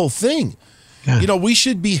wonderful thing. Yeah. We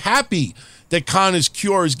should be happy that Connor's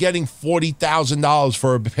Cure is getting $40,000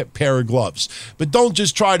 for a pair of gloves. But don't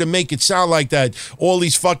just try to make it sound like that all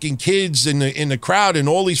these fucking kids in the crowd and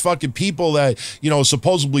all these fucking people that,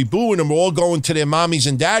 supposedly booing them are all going to their mommies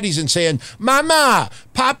and daddies and saying, Mama,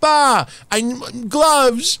 Papa,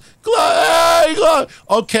 gloves.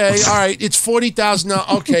 Okay, all right, it's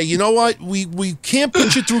 $40,000. Okay, you know what? We can't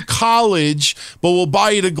put you through college, but we'll buy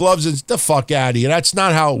you the gloves. And the fuck out of here. That's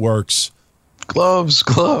not how it works. Gloves.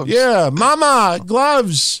 Yeah, Mama,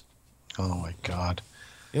 gloves. Oh, my God.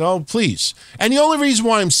 Please. And the only reason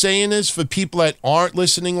why I'm saying this for people that aren't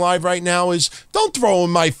listening live right now is don't throw in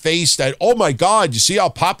my face that, oh, my God, you see how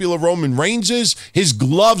popular Roman Reigns is? His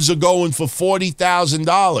gloves are going for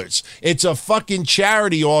 $40,000. It's a fucking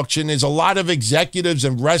charity auction. There's a lot of executives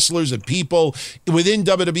and wrestlers and people within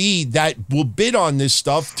WWE that will bid on this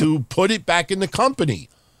stuff to put it back in the company.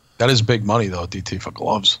 That is big money, though, DT, for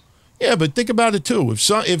gloves. Yeah, but think about it too. If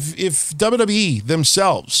WWE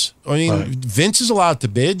themselves, right. Vince is allowed to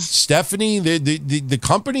bid, Stephanie, the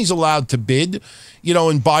company's allowed to bid,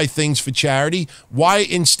 and buy things for charity. Why,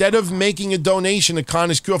 instead of making a donation to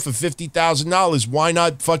Connor's Cure for $50,000, why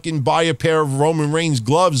not fucking buy a pair of Roman Reigns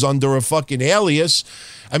gloves under a fucking alias?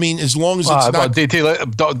 I mean, as long as it's not...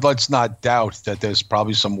 DT, let's not doubt that there's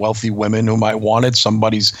probably some wealthy women who might want it,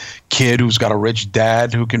 somebody's kid who's got a rich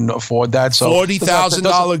dad who can afford that. So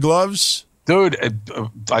 $40,000 gloves? Dude,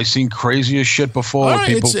 I've seen crazier shit before. All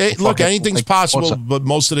right, look, anything's possible, but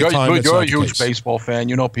most of the time it's not the case. You're a huge baseball fan.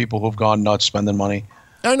 You know people who've gone nuts spending money.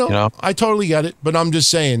 I know. I totally get it, but I'm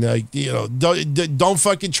just saying, don't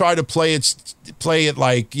fucking try to play it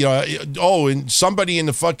like, and somebody in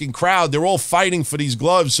the fucking crowd, they're all fighting for these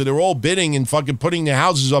gloves, so they're all bidding and fucking putting their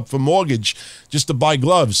houses up for mortgage just to buy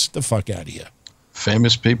gloves. The fuck out of here.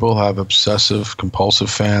 Famous people have obsessive,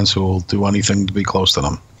 compulsive fans who will do anything to be close to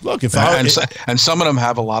them. Look, and some of them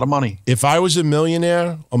have a lot of money. If I was a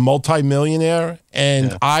millionaire, a multi-millionaire,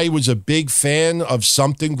 and I was a big fan of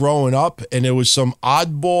something growing up, and there was some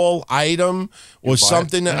oddball item or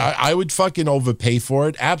something, I would fucking overpay for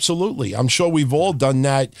it. Absolutely. I'm sure we've all done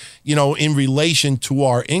that, in relation to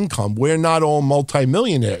our income. We're not all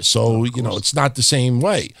multi-millionaires, so, it's not the same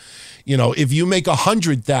way. If you make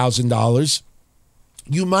 $100,000,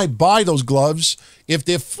 you might buy those gloves if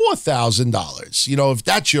they're $4,000. If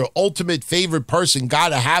that's your ultimate favorite person,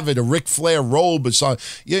 gotta have it, a Ric Flair robe or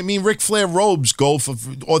something. Ric Flair robes go for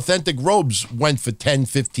authentic robes went for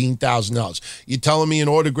 $10,000, $15,000. You telling me an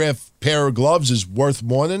autographed pair of gloves is worth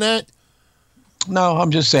more than that? No, I'm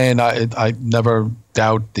just saying I never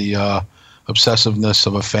doubt the obsessiveness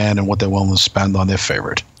of a fan and what they're willing to spend on their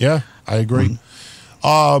favorite. Yeah, I agree. Mm-hmm.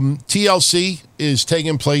 TLC is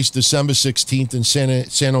taking place December 16th in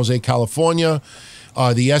San Jose, California,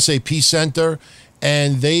 the SAP Center,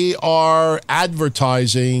 and they are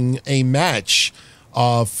advertising a match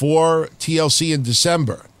for TLC in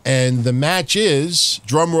December. And the match is,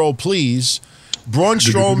 drum roll please, Braun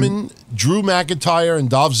Strowman, Drew McIntyre, and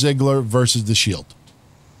Dolph Ziggler versus The Shield.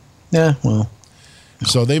 Yeah, well.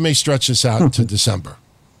 So they may stretch this out to December.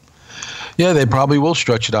 Yeah, they probably will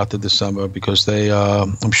stretch it out to December because they.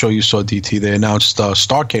 I'm sure you saw DT. They announced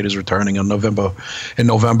Starrcade is returning in November.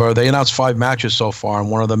 They announced 5 matches so far, and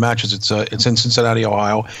one of the matches it's in Cincinnati,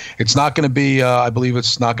 Ohio. It's not going to be. I believe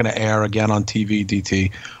it's not going to air again on TV,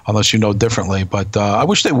 DT, unless you know differently. But I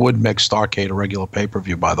wish they would make Starrcade a regular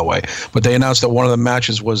pay-per-view. By the way, but they announced that one of the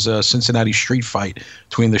matches was a Cincinnati street fight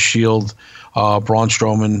between the Shield. Braun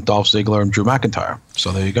Strowman, Dolph Ziggler, and Drew McIntyre.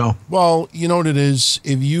 So there you go. Well, you know what it is?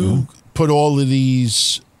 If you put all of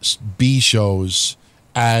these B shows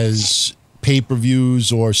as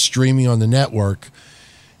pay-per-views or streaming on the network,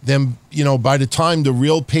 then, by the time the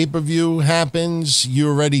real pay-per-view happens,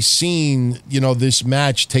 you're already seen, this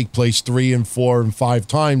match take place 3 and 4 and 5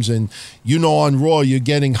 times. And, on Raw, you're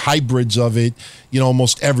getting hybrids of it,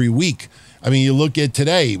 almost every week. I mean, you look at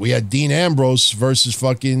today, we had Dean Ambrose versus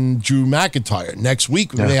fucking Drew McIntyre. Next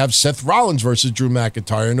week, we may have Seth Rollins versus Drew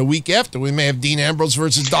McIntyre. And the week after, we may have Dean Ambrose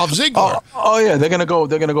versus Dolph Ziggler. Oh yeah, they're gonna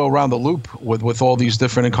go around the loop with all these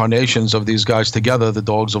different incarnations of these guys together, the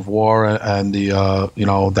Dogs of War and the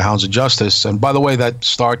the Hounds of Justice. And by the way, that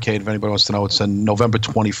Starrcade, if anybody wants to know, it's on November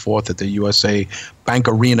 24th at the USA Bank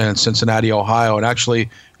Arena in Cincinnati, Ohio. And actually,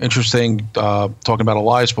 interesting, talking about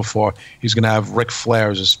Elias before, he's going to have Ric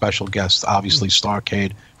Flair as a special guest. Obviously,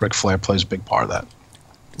 Starrcade, Ric Flair plays a big part of that.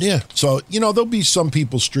 Yeah, so, there'll be some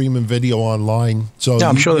people streaming video online. So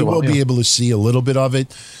I'm sure they will be able to see a little bit of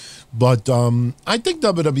it. But I think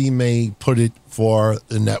WWE may put it for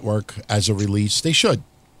the network as a release. They should.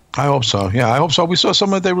 I hope so. Yeah, I hope so. We saw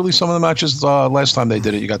they released some of the matches last time they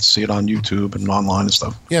did it. You got to see it on YouTube and online and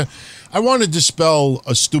stuff. Yeah. I want to dispel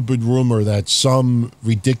a stupid rumor that some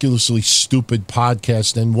ridiculously stupid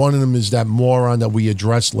podcast, and one of them is that moron that we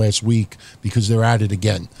addressed last week because they're at it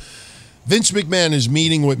again. Vince McMahon is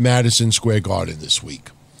meeting with Madison Square Garden this week.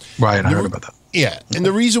 Right, I heard about that. Yeah, and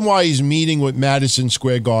the reason why he's meeting with Madison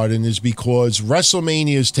Square Garden is because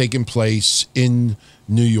WrestleMania is taking place in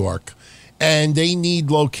New York, and they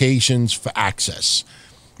need locations for access.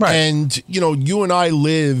 Right. And, you and I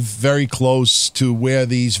live very close to where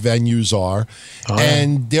these venues are,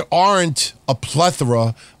 and there aren't a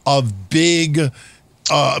plethora of big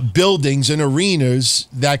buildings and arenas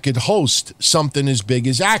that could host something as big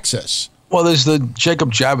as Access. Well, there's the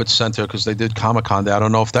Jacob Javits Center because they did Comic-Con there. I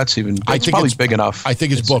don't know if that's even probably big enough. I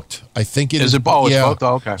think it's booked. I think it is. Is it booked? Yeah. It's booked?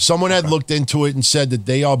 Oh, okay. Someone had looked into it and said that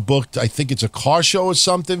they are booked. I think it's a car show or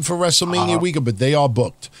something for WrestleMania weekend, but they are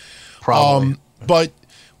booked. Probably. But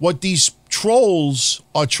what these trolls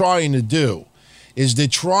are trying to do is they're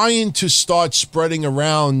trying to start spreading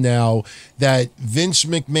around now that Vince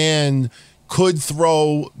McMahon could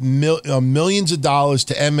throw millions of dollars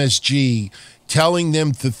to MSG, telling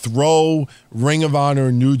them to throw Ring of Honor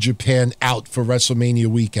and New Japan out for WrestleMania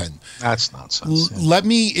weekend. That's nonsense. Let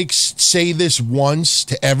me say this once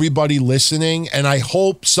to everybody listening, and I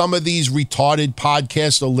hope some of these retarded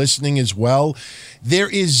podcasts are listening as well. There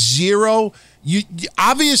is zero...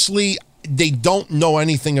 obviously, they don't know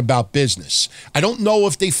anything about business. I don't know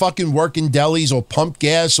if they fucking work in delis or pump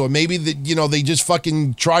gas, or maybe they just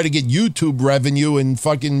fucking try to get YouTube revenue and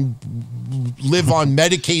fucking live on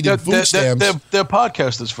medicated food stamps. They're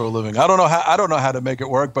podcasters for a living. I don't know how to make it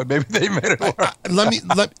work, but maybe they made it work.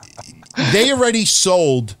 They already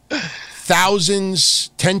sold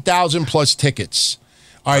thousands, 10,000 plus tickets.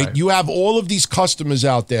 All right, you have all of these customers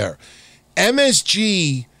out there.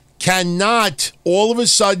 MSG cannot all of a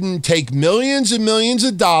sudden take millions and millions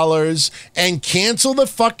of dollars and cancel the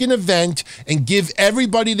fucking event and give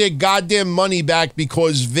everybody their goddamn money back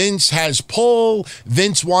because Vince has pull.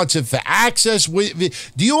 Vince wants it for access.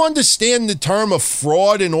 Do you understand the term of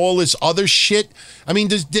fraud and all this other shit? I mean,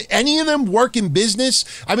 does any of them work in business?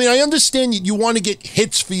 I mean, I understand you want to get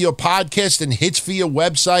hits for your podcast and hits for your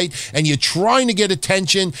website, and you're trying to get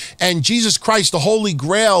attention, and Jesus Christ, the Holy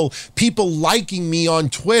Grail, people liking me on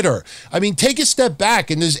Twitter. I mean, take a step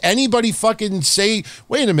back, and does anybody fucking say,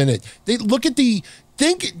 wait a minute, think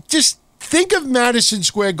of Madison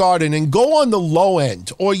Square Garden and go on the low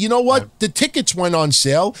end. Or you know what? The tickets went on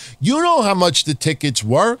sale. You know how much the tickets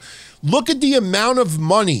were. Look at the amount of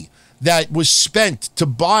money that was spent to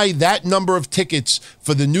buy that number of tickets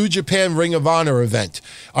for the New Japan Ring of Honor event.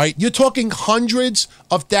 All right, you're talking hundreds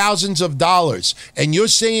of thousands of dollars, and you're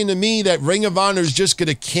saying to me that Ring of Honor is just going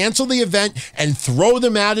to cancel the event and throw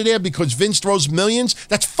them out of there because Vince throws millions?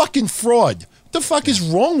 That's fucking fraud. What the fuck is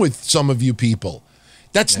wrong with some of you people?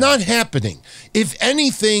 That's not happening. If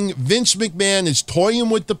anything, Vince McMahon is toying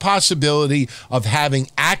with the possibility of having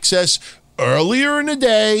access earlier in the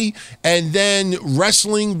day, and then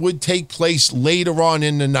wrestling would take place later on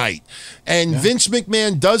in the night. And Vince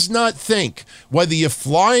McMahon does not think, whether you're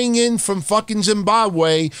flying in from fucking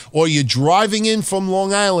Zimbabwe or you're driving in from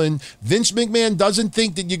Long Island, Vince McMahon doesn't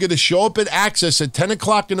think that you're going to show up at Access at 10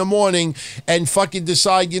 o'clock in the morning and fucking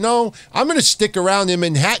decide, I'm going to stick around in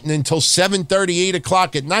Manhattan until 7:30, 8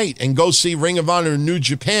 o'clock at night and go see Ring of Honor in New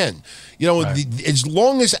Japan. As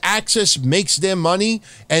long as Access makes their money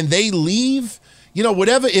and they leave,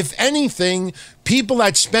 whatever, if anything, people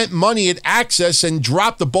that spent money at Access and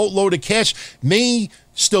dropped a boatload of cash may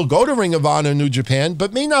still go to Ring of Honor in New Japan,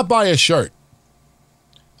 but may not buy a shirt.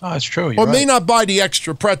 Oh, that's true. Or may not buy the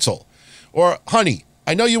extra pretzel. Or, honey,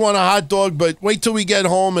 I know you want a hot dog, but wait till we get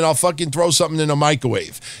home and I'll fucking throw something in a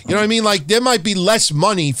microwave. You know what I mean? Like, there might be less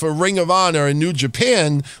money for Ring of Honor in New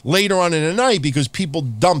Japan later on in the night because people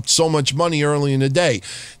dumped so much money early in the day.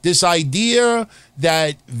 This idea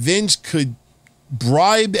that Vince could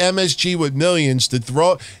bribe MSG with millions to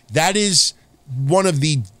throw, that is one of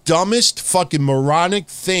the dumbest fucking moronic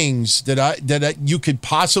things that you could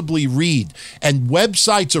possibly read. And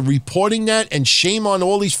websites are reporting that, and shame on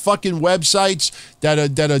all these fucking websites that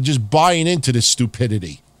are just buying into this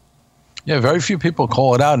stupidity. Yeah, very few people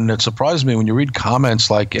call it out, and it surprised me when you read comments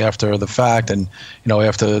like after the fact, and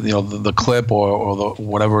after the clip or the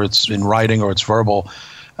whatever, it's in writing or it's verbal.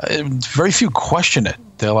 Very few question it.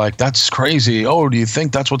 They're like, "That's crazy." Oh, do you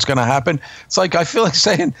think that's what's going to happen? It's like, I feel like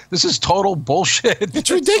saying this is total bullshit.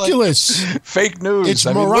 It's ridiculous. Like fake news. It's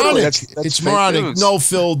moronic. That's moronic. news. No,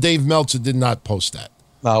 Phil, Dave Meltzer did not post that.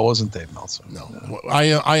 No, it wasn't Dave Meltzer. No.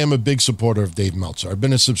 I am a big supporter of Dave Meltzer. I've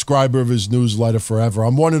been a subscriber of his newsletter forever.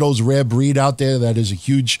 I'm one of those rare breed out there that is a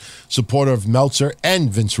huge supporter of Meltzer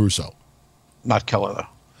and Vince Russo. Not Keller, though.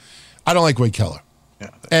 I don't like Wade Keller. Yeah.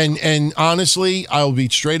 And honestly, I'll be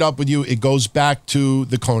straight up with you. It goes back to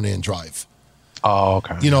the Conan drive. Oh,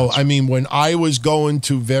 okay. When I was going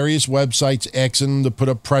to various websites, asking them to put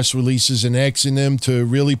up press releases and asking them to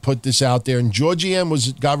really put this out there, and Georgie M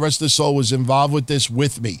was, God rest his soul, was involved with this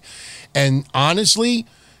with me. And honestly,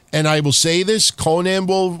 and I will say this, Conan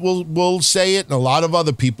will say it, and a lot of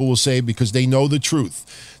other people will say it because they know the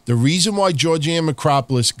truth. The reason why Georgianne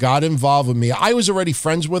Acropolis got involved with me, I was already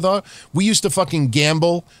friends with her. We used to fucking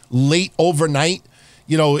gamble late overnight,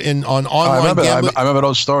 on online gambling. I remember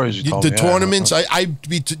those stories you told me. The tournaments, I'd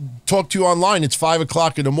talk to you online. It's 5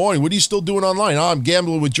 o'clock in the morning. What are you still doing online? Oh, I'm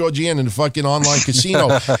gambling with Georgianne in the fucking online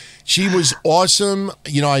casino. She was awesome.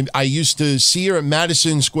 I used to see her at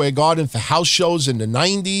Madison Square Garden for house shows in the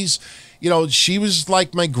 90s. She was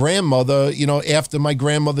like my grandmother, after my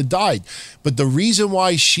grandmother died. But the reason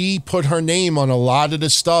why she put her name on a lot of the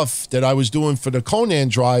stuff that I was doing for the Conan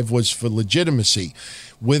drive was for legitimacy.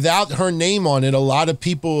 Without her name on it, a lot of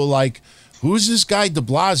people were like, who's this guy de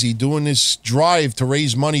Blasi doing this drive to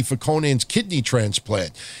raise money for Conan's kidney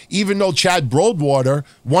transplant? Even though Chad Broadwater,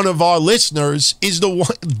 one of our listeners, is the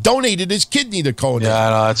one donated his kidney to Conan.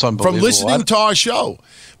 Yeah, no, that's unbelievable. From listening to our show.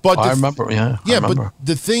 But I remember, yeah. Yeah, but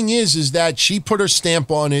the thing is that she put her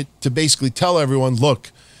stamp on it to basically tell everyone,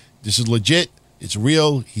 look, this is legit. It's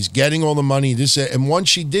real. He's getting all the money. And once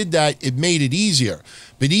she did that, it made it easier.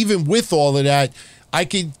 But even with all of that, I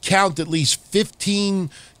could count at least 15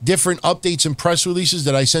 different updates and press releases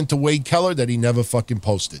that I sent to Wade Keller that he never fucking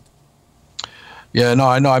posted. Yeah, no,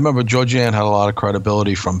 I know. I remember Georgianne had a lot of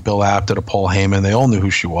credibility from Bill Apter to Paul Heyman. They all knew who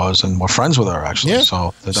she was and were friends with her, actually. Yeah.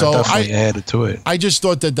 So that definitely added to it. I just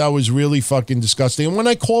thought that was really fucking disgusting. And when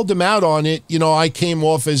I called him out on it, I came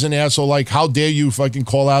off as an asshole, like, how dare you fucking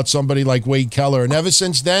call out somebody like Wade Keller? And ever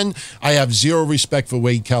since then, I have zero respect for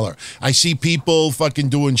Wade Keller. I see people fucking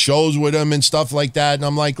doing shows with him and stuff like that, and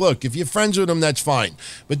I'm like, look, if you're friends with him, that's fine.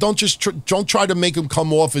 But don't try to make him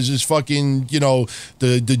come off as this fucking,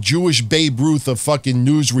 the Jewish Babe Ruth of fucking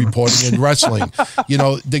news reporting and wrestling.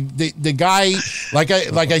 The guy, like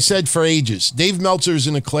I said for ages, Dave Meltzer is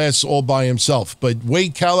in a class all by himself, but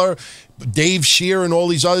Wade Keller, Dave Scheer, and all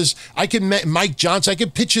these others, Mike Johnson, I can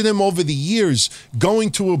picture them over the years going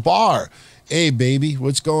to a bar. Hey, baby,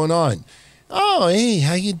 what's going on? Oh, hey,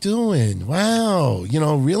 how you doing? Wow,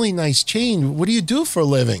 really nice chain. What do you do for a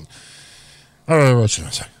living? I don't know what you're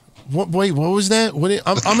saying. Wait, what was that?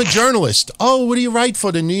 I'm a journalist. Oh, what do you write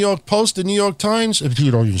for? The New York Post, the New York Times?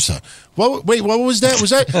 You don't use that. Wait, what was that?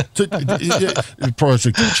 Was that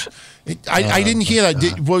Project Torch? I didn't hear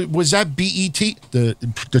that. Was that BET?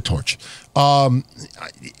 The Torch.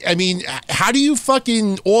 I mean, how do you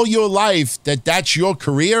fucking all your life that's your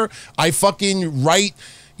career? I fucking write,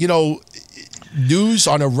 news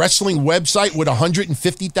on a wrestling website with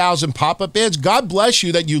 150,000 pop-up ads. God bless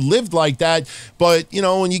you that you lived like that. But, you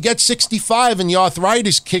know, when you get 65 and the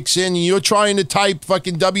arthritis kicks in and you're trying to type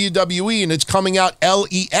fucking WWE and it's coming out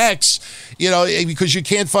LEX, you know, because you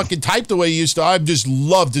can't fucking type the way you used to, I'd just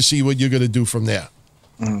love to see what you're going to do from there.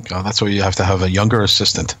 God, that's where you have to have a younger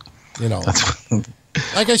assistant. You know.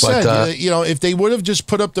 Like I said, you know, if they would have just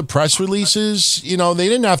put up the press releases, you know, they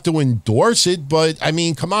didn't have to endorse it. But, I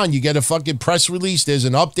mean, come on, you get a fucking press release, there's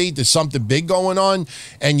an update, there's something big going on,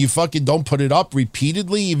 and you fucking don't put it up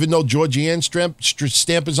repeatedly, even though Georgianne's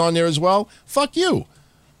stamp is on there as well. Fuck you.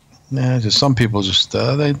 Yeah, just some people just,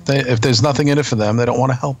 they if there's nothing in it for them, they don't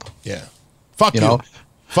want to help. Yeah. Fuck you. Know?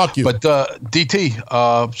 Fuck you. But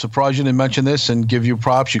DT, surprised you didn't mention this and give you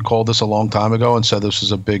props. You called this a long time ago and said this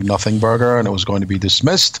was a big nothing burger and it was going to be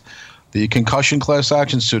dismissed. The concussion class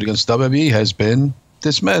action suit against WWE has been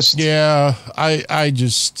dismissed. Yeah, I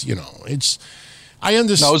just, you know, I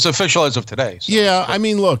understand. No, it's official as of today. So. Yeah, I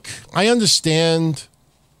mean, look, I understand,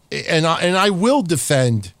 and I will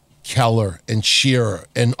defend Keller and Shearer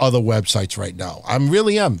and other websites right now. I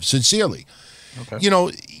really am, sincerely. Okay. You know,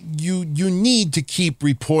 you need to keep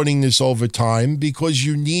reporting this over time because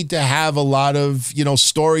you need to have a lot of, you know,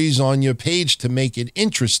 stories on your page to make it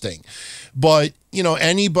interesting. But, you know,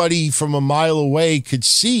 anybody from a mile away could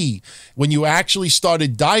see when you actually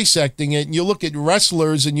started dissecting it and you look at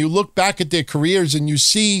wrestlers and you look back at their careers and you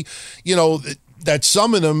see, you know, that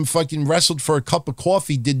some of them fucking wrestled for a cup of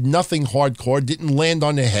coffee, did nothing hardcore, didn't land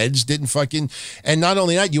on their heads, didn't fucking, and not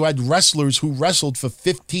only that, you had wrestlers who wrestled for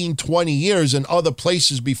 15, 20 years in other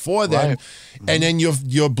places before then, right. And then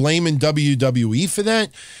you're blaming WWE for that?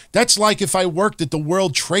 That's like if I worked at the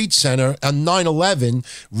World Trade Center on 9/11,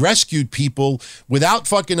 rescued people without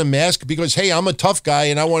fucking a mask because, hey, I'm a tough guy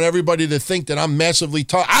and I want everybody to think that I'm massively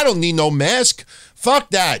tough. I don't need no mask.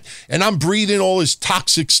 Fuck that. And I'm breathing all this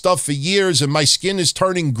toxic stuff for years and my skin is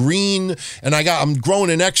turning green and I'm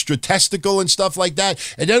growing an extra testicle and stuff like that.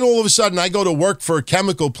 And then all of a sudden I go to work for a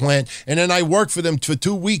chemical plant and then I work for them for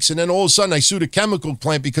 2 weeks and then all of a sudden I sue the chemical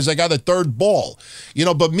plant because I got a third ball. You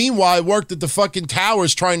know, but meanwhile I worked at the fucking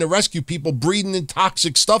towers trying to rescue people breathing in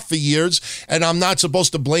toxic stuff for years and I'm not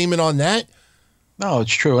supposed to blame it on that? No,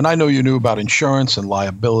 it's true. And I know you knew about insurance and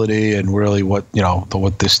liability and really what, you know,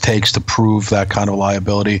 what this takes to prove that kind of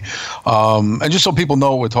liability. And just so people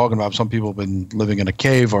know what we're talking about, some people have been living in a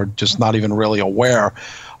cave or just not even really aware.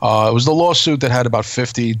 It was the lawsuit that had about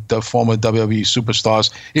 50 former WWE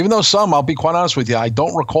superstars, even though some, I'll be quite honest with you, I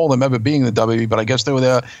don't recall them ever being in the WWE, but I guess they were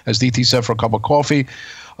there, as DT said, for a cup of coffee.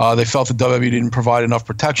 They felt the WWE didn't provide enough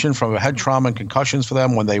protection from head trauma and concussions for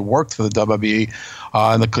them when they worked for the WWE.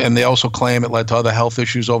 And they also claim it led to other health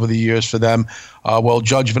issues over the years for them. Well,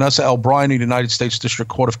 Judge Vanessa L. Bryan of the United States District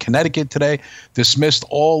Court of Connecticut today dismissed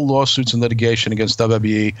all lawsuits and litigation against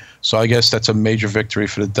WWE. So I guess that's a major victory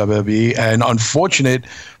for the WWE and unfortunate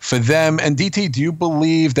for them. And DT, do you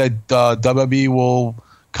believe that WWE will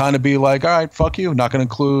kind of be like, all right, fuck you, not going to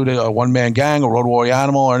include a one-man gang or Road Warrior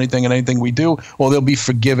Animal or anything we do, or they'll be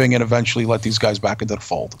forgiving and eventually let these guys back into the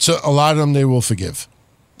fold? So a lot of them they will forgive.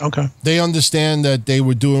 Okay. They understand that they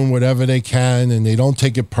were doing whatever they can and they don't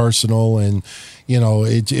take it personal. And, you know,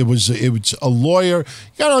 it was a lawyer.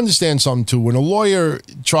 You got to understand something, too. When a lawyer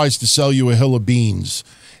tries to sell you a hill of beans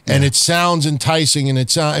and it sounds enticing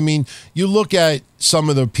and I mean, you look at some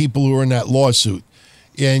of the people who are in that lawsuit.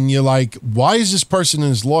 And you're like, why is this person in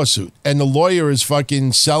this lawsuit? And the lawyer is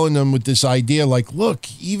fucking selling them with this idea like, look,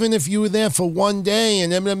 even if you were there for one day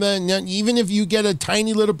and even if you get a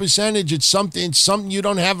tiny little percentage, it's something you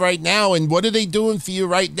don't have right now. And what are they doing for you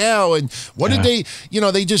right now? And what did they, you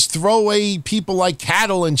know, they just throw away people like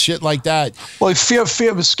cattle and shit like that. Well, fear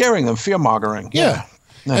scaring them, fear-mongering. Yeah.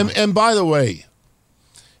 And by the way,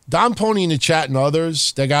 Don Pony in the chat and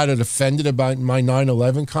others that got offended about my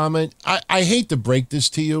 9/11 comment, I hate to break this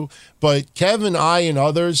to you, but Kevin, I, and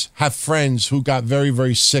others have friends who got very,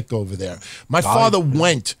 very sick over there. My father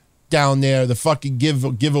went down there to fucking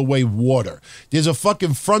give away water. There's a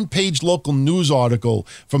fucking front page local news article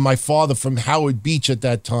from my father from Howard Beach at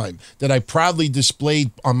that time that I proudly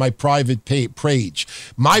displayed on my private page.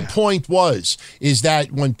 My point is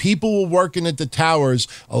that when people were working at the towers,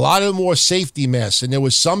 a lot of them wore safety masks, and there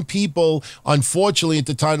was some people, unfortunately, at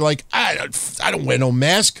the time, like, I don't wear no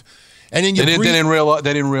mask. And then they didn't realize.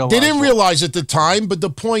 They didn't realize at the time, but the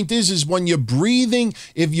point is when you're breathing,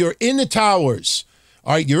 if you're in the towers,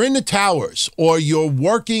 all right, you're in the towers or you're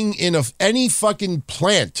working in any fucking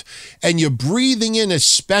plant and you're breathing in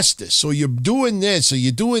asbestos or you're doing this or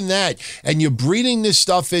you're doing that and you're breathing this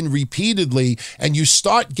stuff in repeatedly and you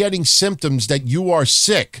start getting symptoms that you are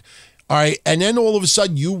sick, All right. And then all of a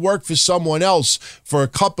sudden you work for someone else for a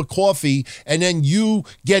cup of coffee, and then you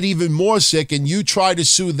get even more sick and you try to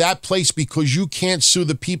sue that place because you can't sue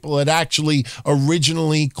the people that actually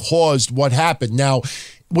originally caused what happened. Now,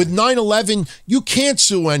 with 9/11, you can't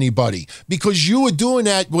sue anybody because you were doing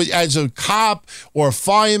that as a cop or a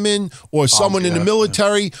fireman or someone in the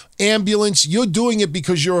military, ambulance. You're doing it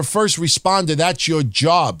because you're a first responder. That's your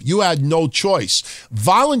job. You had no choice.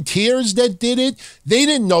 Volunteers that did it, they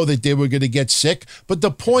didn't know that they were going to get sick. But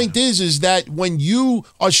the point is that when you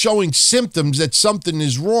are showing symptoms that something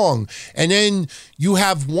is wrong, and then you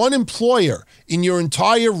have one employer in your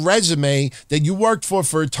entire resume that you worked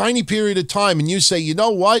for a tiny period of time, and you say, you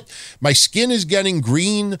know what? My skin is getting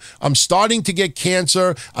green. I'm starting to get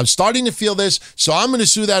cancer. I'm starting to feel this. So I'm going to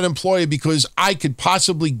sue that employer because I could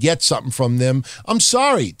possibly get something from them. I'm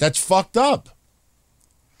sorry. That's fucked up.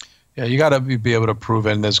 Yeah, you got to be able to prove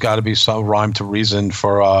it, and there's got to be some rhyme to reason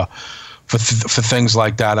for things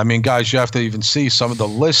like that. I mean, guys, you have to even see some of the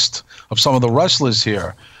list of some of the wrestlers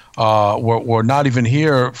here. Were not even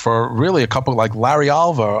here for really a couple, like Larry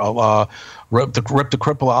Alva, Rip the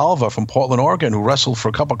Cripple Alva from Portland, Oregon, who wrestled for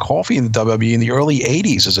a cup of coffee in the WWE in the early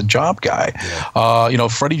 80s as a job guy. Yeah.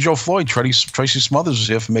 Freddie Joe Floyd, Tracy Smothers was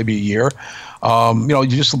here for maybe a year.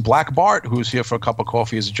 Just Black Bart, who was here for a cup of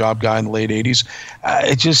coffee as a job guy in the late 80s.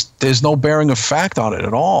 There's no bearing of fact on it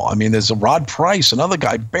at all. I mean, there's a Rod Price, another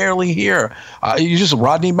guy barely here. You just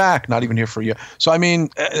Rodney Mack, not even here for a year. So, I mean,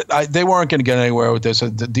 they weren't going to get anywhere with this. The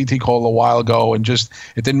DT called a while ago, and it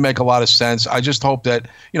didn't make a lot of sense. I just hope that,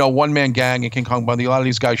 One Man Gang and King Kong Bundy, a lot of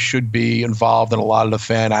these guys should be involved in a lot of the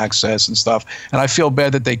fan access and stuff. And I feel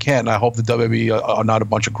bad that they can't, and I hope the WWE are not a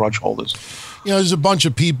bunch of grudge holders. There's a bunch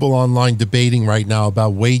of people online debating right now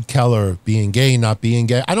about Wade Keller being gay, not being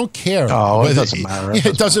gay. I don't care. Oh, it doesn't matter.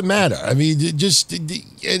 It doesn't matter. I mean,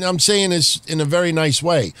 and I'm saying this in a very nice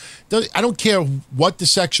way. I don't care what the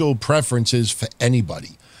sexual preference is for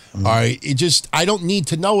anybody. All right. I don't need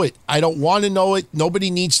to know it. I don't want to know it.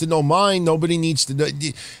 Nobody needs to know mine. Nobody needs to know.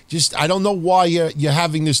 I don't know why you're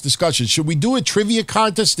having this discussion. Should we do a trivia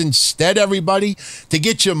contest instead, everybody, to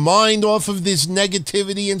get your mind off of this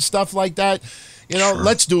negativity and stuff like that? Sure.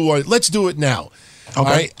 Let's do it now. Okay. All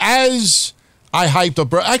right. As I hyped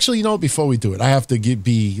up, actually, before we do it, I have to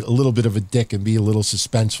be a little bit of a dick and be a little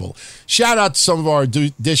suspenseful. Shout out to some of our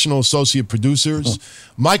additional associate producers,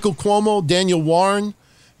 Michael Cuomo, Daniel Warren,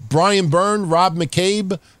 Brian Byrne, Rob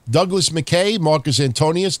McCabe, Douglas McKay, Marcus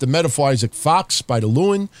Antonius, the Metaphor Isaac Fox, Spider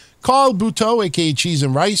Lewin, Carl Buteau, a.k.a. Cheese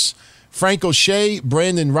and Rice, Frank O'Shea,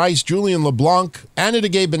 Brandon Rice, Julian LeBlanc, Anna the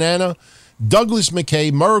Gay Banana, Douglas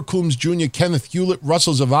McKay, Murray Coombs Jr., Kenneth Hewlett,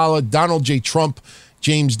 Russell Zavala, Donald J. Trump,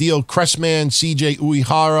 James Deal, Cressman, CJ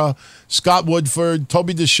Uehara, Scott Woodford,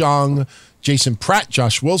 Toby DeShong, Jason Pratt,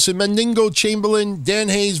 Josh Wilson, Mendingo Chamberlain, Dan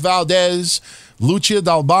Hayes Valdez, Lucia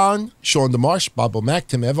Dalban, Sean DeMarsh, Bob O'Mac,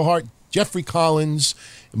 Tim Everhart, Jeffrey Collins,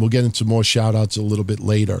 and we'll get into more shout-outs a little bit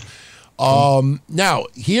later. Now,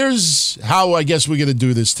 here's how I guess we're going to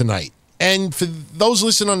do this tonight. And for those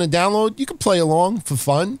listening on the download, you can play along for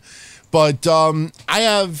fun. But I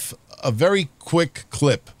have a very quick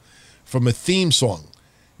clip from a theme song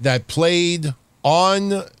that played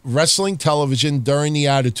on wrestling television during the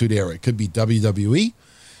Attitude Era. It could be WWE,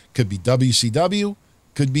 could be WCW,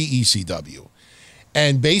 could be ECW.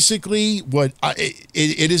 And basically,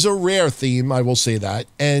 it is a rare theme, I will say that.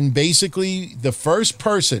 And basically, the first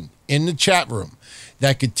person in the chat room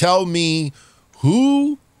that could tell me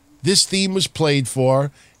who this theme was played for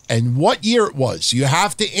and what year it was. You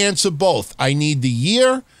have to answer both. I need the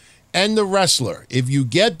year and the wrestler. If you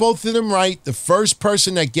get both of them right, the first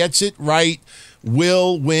person that gets it right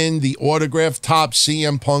will win the autographed Top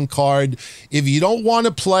CM Punk card. If you don't want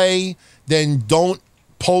to play, then don't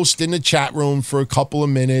post in the chat room for a couple of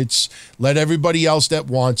minutes. Let everybody else that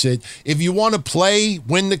wants it. If you want to play,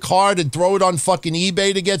 win the card and throw it on fucking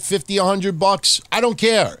eBay to get $50, $100, I don't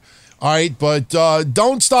care. All right, but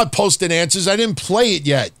don't start posting answers. I didn't play it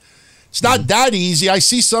yet. It's not that easy. I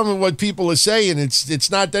see some of what people are saying.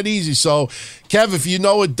 It's not that easy. So, Kev, if you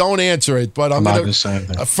know it, don't answer it. But I'm going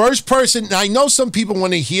to first person. I know some people,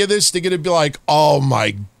 when they hear this, they're going to be like, "Oh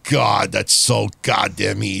my God, that's so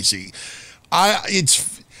goddamn easy."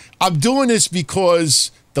 I'm doing this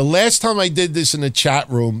because the last time I did this in the chat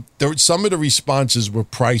room, some of the responses were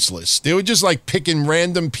priceless. They were just like picking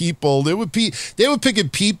random people. They were picking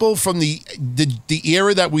people from the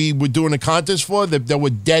era that we were doing a contest for that were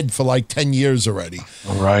dead for like 10 years already.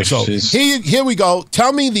 All right. So here we go.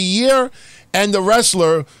 Tell me the year and the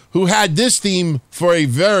wrestler who had this theme for a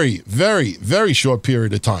very, very, very short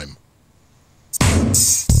period of time.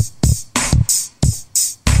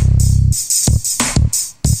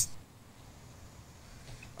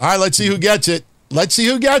 All right, let's see who gets it. Let's see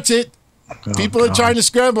who gets it. People are trying to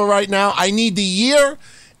scramble right now. I need the year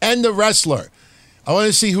and the wrestler. I want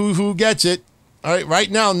to see who gets it. All right, right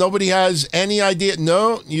now, nobody has any idea.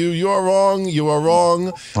 No, you're wrong. You are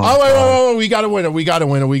wrong. Wait, we got a winner. We got a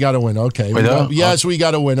winner. Okay. Yes, we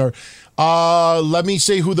got a winner. Let me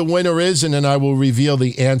say who the winner is, and then I will reveal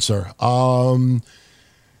the answer.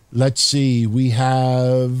 Let's see. We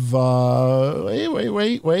have. Wait.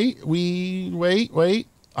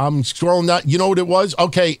 I'm scrolling that. You know what it was?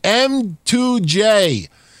 Okay, M2J.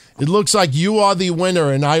 It looks like you are the winner,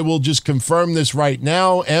 and I will just confirm this right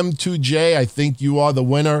now. M2J, I think you are the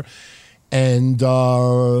winner. And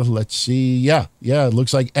let's see. Yeah, it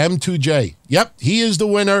looks like M2J. Yep, he is the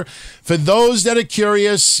winner. For those that are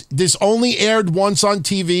curious, this only aired once on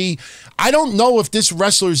TV. I don't know if this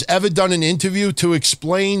wrestler's ever done an interview to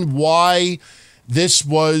explain why this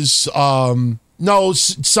was... No,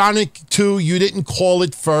 Sonic 2, you didn't call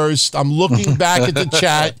it first. I'm looking back at the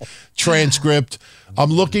chat transcript. I'm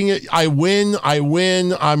looking at, I win.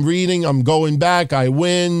 I'm reading, I'm going back, I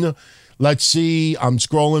win. Let's see, I'm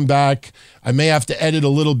scrolling back. I may have to edit a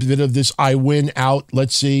little bit of this I win out.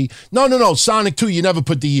 Let's see. No, Sonic 2, you never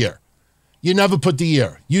put the year. You never put the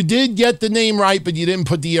year. You did get the name right, but you didn't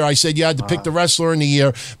put the year. I said you had to pick the wrestler in the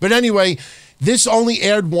year. But anyway, this only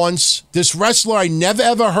aired once. This wrestler, I never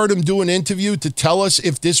ever heard him do an interview to tell us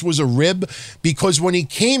if this was a rib, because when he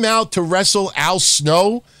came out to wrestle Al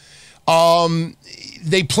Snow,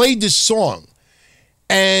 they played this song.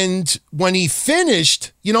 And when he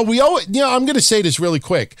finished, I'm going to say this really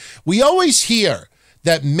quick. We always hear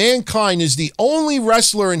that Mankind is the only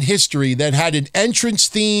wrestler in history that had an entrance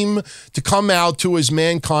theme to come out to as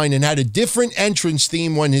Mankind and had a different entrance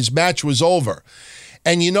theme when his match was over.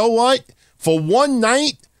 And you know what? For one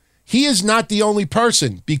night, he is not the only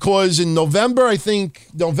person, because in November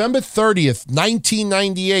 30th,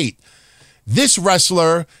 1998, this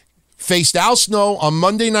wrestler faced Al Snow on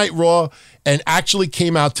Monday Night Raw and actually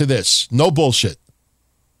came out to this. No bullshit.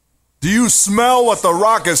 Do you smell what The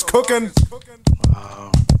Rock is cooking?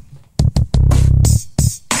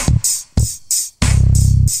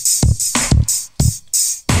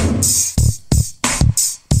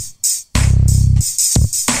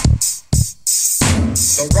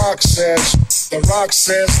 The Rock says, The Rock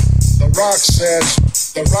says, The Rock says,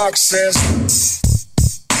 The Rock says.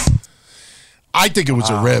 I think it was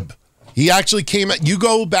a rib. He actually came out. You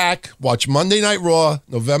go back, watch Monday Night Raw,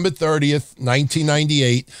 November 30th,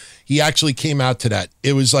 1998. He actually came out to that.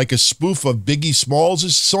 It was like a spoof of Biggie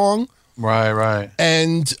Smalls' song. Right.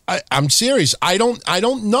 And I'm serious. I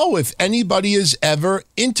don't know if anybody has ever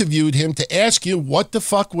interviewed him to ask you what the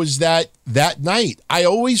fuck was that night. I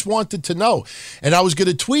always wanted to know. And I was going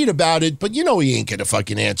to tweet about it, but he ain't going to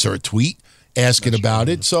fucking answer a tweet asking about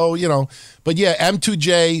it. So, but yeah,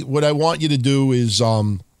 M2J, what I want you to do is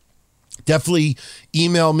definitely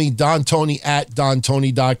email me,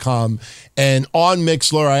 dontony@dontony.com. And on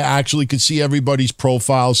Mixlr, I actually could see everybody's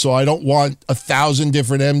profile, so I don't want 1,000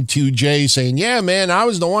 different M2J saying, yeah, man, I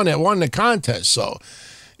was the one that won the contest. So,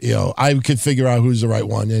 I could figure out who's the right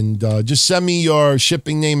one. And just send me your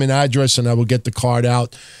shipping name and address, and I will get the card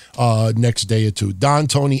out next day or two.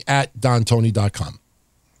 dontony@dontony.com.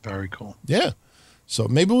 Very cool. Yeah. So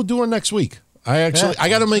maybe we'll do one next week. I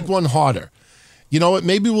got to make one harder. You know what?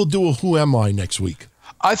 Maybe we'll do a Who Am I next week.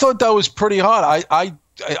 I thought that was pretty hard. I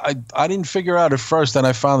didn't figure out at first, and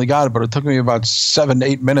I finally got it, but it took me about 7 to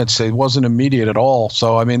 8 minutes. It wasn't immediate at all.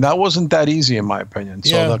 So, I mean, that wasn't that easy in my opinion.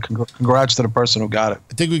 So, Yeah. congrats to the person who got it.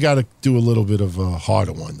 I think we got to do a little bit of a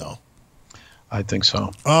harder one, though. I think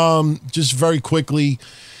so. Just very quickly,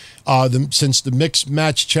 since the Mixed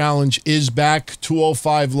Match Challenge is back,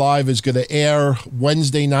 205 Live is going to air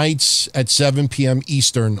Wednesday nights at 7 p.m.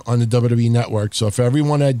 Eastern on the WWE Network. So if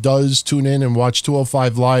everyone that does tune in and watch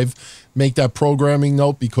 205 Live, make that programming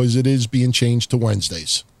note, because it is being changed to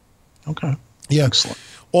Wednesdays. Okay. Yeah. Excellent.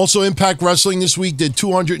 Also, Impact Wrestling this week did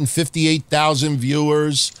 258,000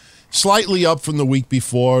 viewers, slightly up from the week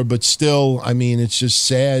before, but still, I mean, it's just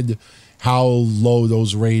sad how low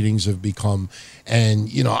those ratings have become.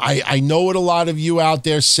 And, I know what a lot of you out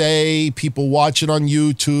there say. People watch it on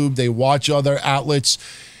YouTube. They watch other outlets.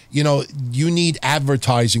 You need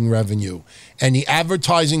advertising revenue. And the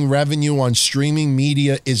advertising revenue on streaming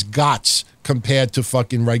media is gots compared to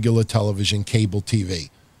fucking regular television, cable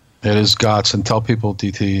TV. It is GOTS. And tell people,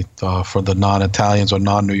 DT, for the non-Italians or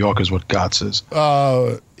non-New Yorkers, what GOTS is.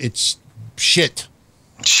 It's shit.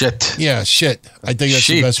 Shit. Yeah, shit. I think that's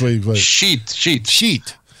the best way to put it. Sheet.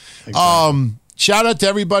 Exactly. Shout out to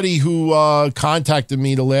everybody who contacted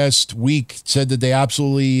me the last week, said that they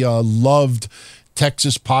absolutely loved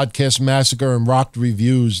Texas Podcast Massacre and Rock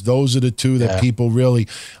Reviews. Those are the two that people really,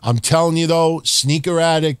 I'm telling you though, Sneaker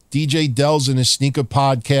Addict, DJ Dells and his Sneaker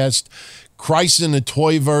Podcast, Christ in the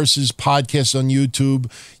Toyverse's podcast on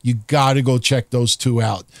YouTube. You got to go check those two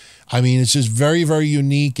out. I mean, it's just very, very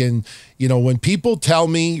unique. And, you know, when people tell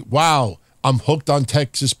me, wow, I'm hooked on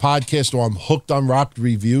Texas Podcast or I'm hooked on Rock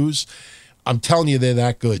Reviews, I'm telling you, they're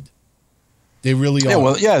that good. They really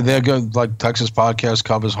are. They're good. Like Texas Podcast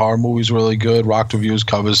covers horror movies really good. Rock Reviews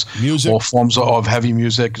covers music, all forms of heavy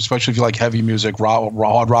music, especially if you like heavy music, hard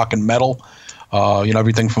rock and metal.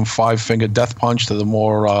 Everything from Five Finger Death Punch to the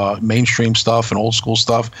more mainstream stuff and old school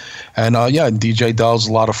stuff. And DJ Dell's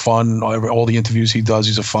a lot of fun. All the interviews he does,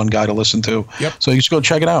 he's a fun guy to listen to. Yep. So you should go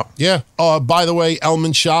check it out. Yeah. By the way,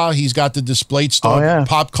 Elman Shah, he's got the Displayed Store,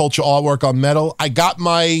 pop culture artwork on metal. I got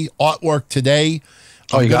my artwork today.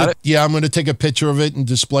 You got it? Yeah, I'm going to take a picture of it and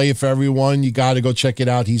display it for everyone. You got to go check it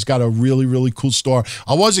out. He's got a really, really cool store.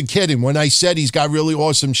 I wasn't kidding. When I said he's got really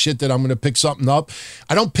awesome shit that I'm going to pick something up,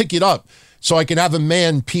 I don't pick it up so I can have a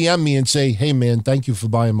man PM me and say, hey, man, thank you for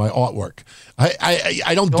buying my artwork.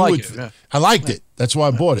 I don't do it. Yeah. I liked it. That's why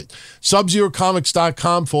I bought it.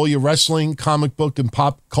 SubZeroComics.com for all your wrestling, comic book, and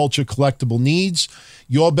pop culture collectible needs.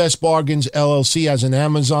 Your Best Bargains LLC has an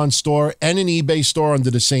Amazon store and an eBay store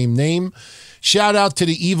under the same name. Shout out to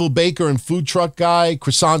the Evil Baker and Food Truck Guy,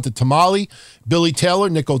 Crisanta Tamale, Billy Taylor,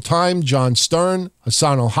 Nico Time, John Stern,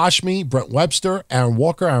 Hassan Al-Hashmi, Brent Webster, Aaron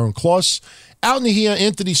Walker, Aaron Kloss, Out Nahia,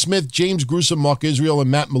 Anthony Smith, James Grusom, Mark Israel,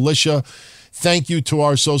 and Matt Militia. Thank you to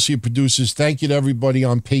our associate producers. Thank you to everybody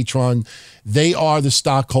on Patreon. They are the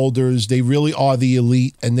stockholders. They really are the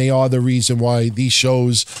elite, and they are the reason why these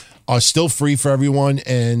shows are still free for everyone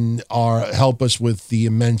and help us with the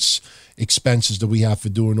immense expenses that we have for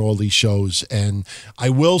doing all these shows. And I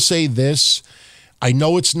will say this, I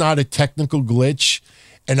know it's not a technical glitch,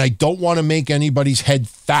 and I don't want to make anybody's head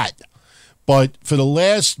fat, but for the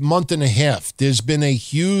last month and a half, there's been a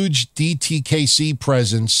huge DTKC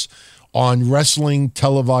presence on wrestling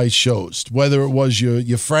televised shows, whether it was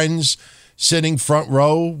your friends sitting front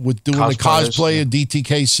row with doing the cosplay of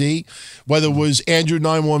DTKC, whether it was Andrew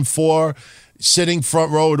 914 sitting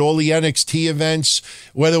front row at all the NXT events,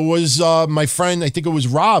 whether it was my friend, I think it was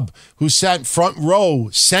Rob, who sat front row,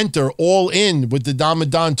 center, all in with the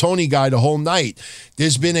Don Tony guy the whole night.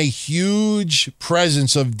 There's been a huge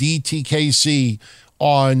presence of DTKC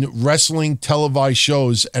on wrestling televised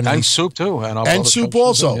shows. And Soup, too. And Soup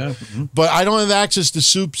also. Yeah. Mm-hmm. But I don't have access to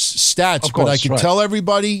Soup's stats, but I can tell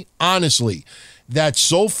everybody, honestly, that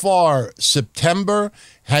so far, September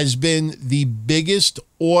has been the biggest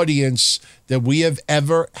audience that we have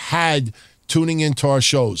ever had tuning into our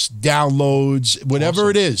shows, downloads, whatever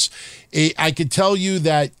it is. I could tell you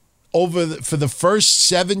that for the first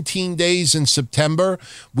 17 days in September,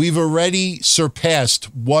 we've already surpassed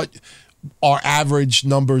what our average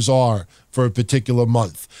numbers are for a particular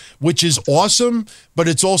month, which is awesome, but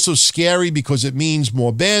it's also scary because it means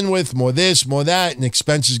more bandwidth, more this, more that, and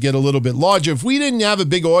expenses get a little bit larger. If we didn't have a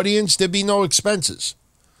big audience, there'd be no expenses.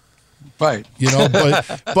 Right. Just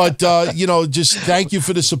thank you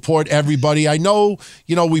for the support, everybody. I know,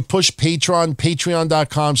 we push patreon.com/Don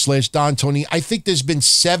Tony. I think there's been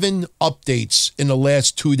 7 updates in the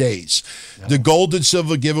last 2 days. Yeah. The gold and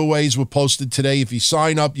silver giveaways were posted today. If you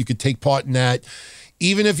sign up, you could take part in that.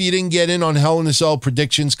 Even if you didn't get in on Hell in a Cell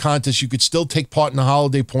predictions contest, you could still take part in the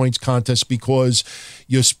holiday points contest because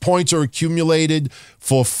your points are accumulated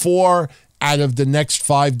for 4 out of the next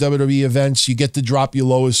 5 WWE events. You get to drop your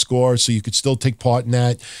lowest score, so you could still take part in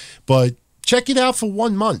that. But check it out for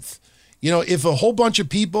 1 month. If a whole bunch of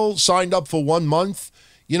people signed up for 1 month,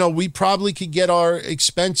 we probably could get our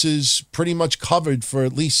expenses pretty much covered for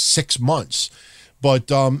at least 6 months. But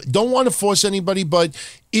don't want to force anybody, but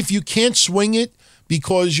if you can't swing it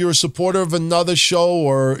because you're a supporter of another show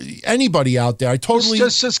or anybody out there, I totally...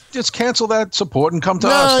 Just cancel that support and come to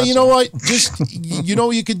us. You know what? Just, you know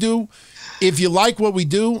what you could do? If you like what we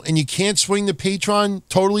do and you can't swing the Patreon,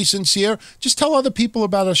 totally sincere, just tell other people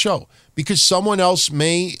about our show because someone else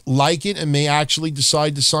may like it and may actually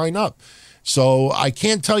decide to sign up. So I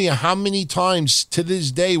can't tell you how many times to this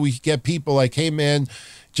day we get people like, hey, man,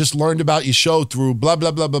 just learned about your show through blah, blah,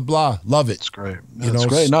 blah, blah, blah. Love it. It's great. It's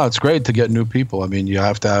great. No, it's great to get new people. I mean, you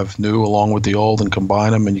have to have new along with the old and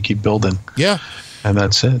combine them and you keep building. Yeah. And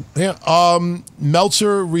that's it. Yeah.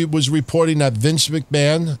 Meltzer was reporting that Vince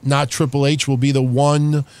McMahon, not Triple H, will be the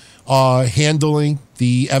one handling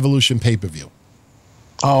the Evolution pay-per-view.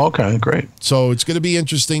 Oh, okay. Great. So it's going to be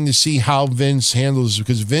interesting to see how Vince handles it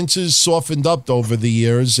because Vince has softened up over the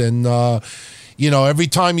years and, Every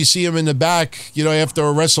time you see him in the back, after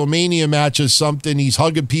a WrestleMania match or something, he's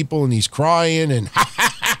hugging people and he's crying and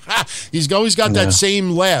he's always got that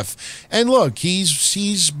same laugh. And look,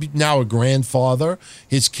 he's now a grandfather.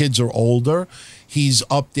 His kids are older. He's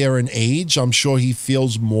up there in age. I'm sure he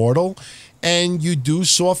feels mortal. And you do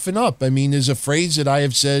soften up. I mean, there's a phrase that I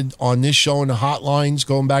have said on this show in the hotlines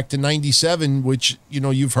going back to 97, which,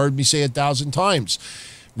 you've heard me say 1,000 times.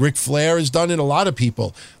 Ric Flair has done it. A lot of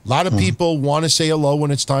people. A lot of people want to say hello when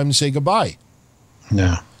it's time to say goodbye.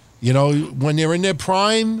 Yeah. When they're in their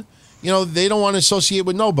prime, they don't want to associate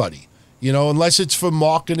with nobody. Unless it's for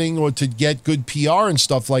marketing or to get good PR and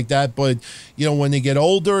stuff like that. But, when they get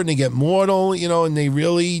older and they get mortal, and they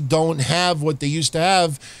really don't have what they used to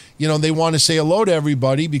have, they want to say hello to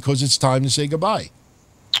everybody because it's time to say goodbye.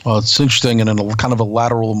 Well, it's interesting, and in a kind of a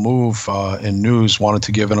lateral move in news, wanted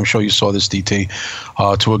to give, and I'm sure you saw this, DT,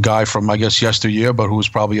 to a guy from, I guess, yesteryear, but who was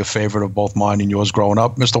probably a favorite of both mine and yours growing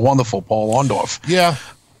up, Mr. Wonderful, Paul Orndorff. Yeah.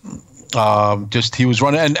 He was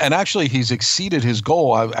running, and actually he's exceeded his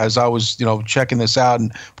goal. As I was, checking this out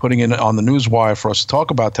and putting it on the newswire for us to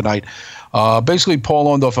talk about tonight. Basically, Paul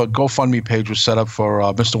Orndorff, a GoFundMe page was set up for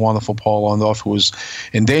Mr. Wonderful Paul Orndorff, who was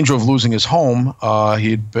in danger of losing his home.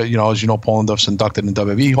 He'd, as you know, Paul Orndorff's inducted in the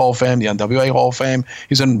WWE Hall of Fame, the NWA Hall of Fame.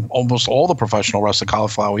 He's in almost all the professional wrestling,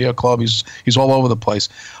 Cauliflower Ear Club. He's all over the place.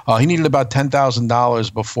 He needed about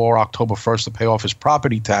 $10,000 before October 1st to pay off his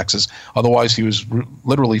property taxes. Otherwise, he was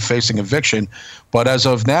literally facing eviction. But as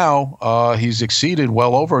of now, he's exceeded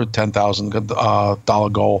well over a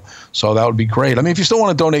 $10,000 goal. So that would be great. I mean, if you still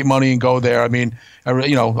want to donate money and go there, I mean,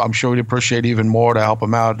 I'm sure we'd appreciate even more to help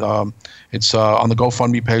him out. It's on the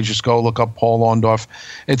GoFundMe page. Just go look up Paul Orndorff.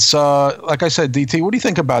 It's like I said, DT, what do you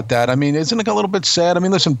think about that? I mean, isn't it a little bit sad? I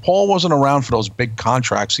mean, listen, Paul wasn't around for those big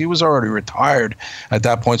contracts. He was already retired at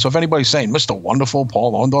that point. So if anybody's saying Mr. Wonderful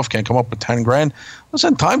Paul Orndorff can't come up with $10,000,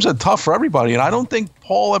 listen, times are tough for everybody. And I don't think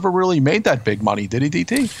Paul ever really made that big money, did he,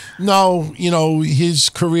 DT? No, his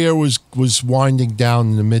career was winding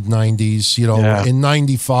down in the mid-90s. In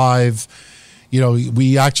 95,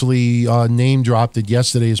 we actually name dropped it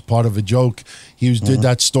yesterday as part of a joke. He did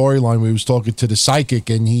that storyline where he was talking to the psychic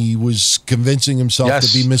and he was convincing himself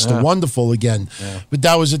to be Mr. Wonderful again. Yeah. But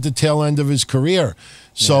that was at the tail end of his career.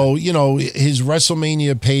 So, his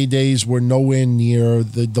WrestleMania paydays were nowhere near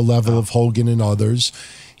the level of Hogan and others.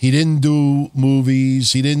 He didn't do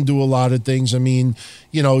movies. He didn't do a lot of things. I mean,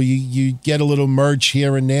 you get a little merch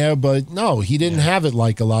here and there, but no, he didn't have it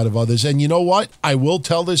like a lot of others. And you know what? I will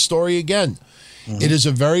tell this story again. It is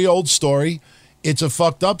a very old story. It's a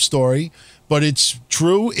fucked up story, but it's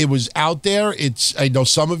true. It was out there. I know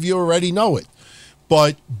some of you already know it.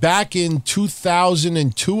 But back in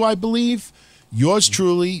 2002, I believe, yours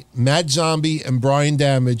truly, Matt Zombie and Brian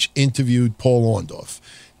Damage interviewed Paul Orndorff.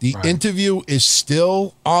 The interview is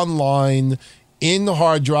still online in the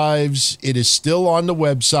hard drives. It is still on the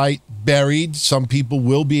website, buried. Some people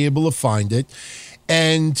will be able to find it.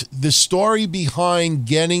 And the story behind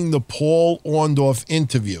getting the Paul Orndorff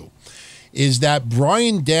interview is that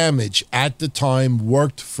Brian Damage at the time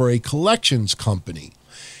worked for a collections company.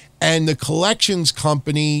 And the collections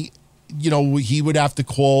company, he would have to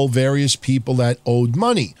call various people that owed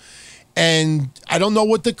money. And I don't know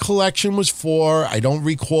what the collection was for. I don't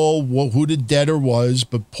recall who the debtor was,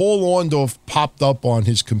 but Paul Orndorff popped up on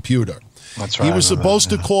his computer. That's right. He was supposed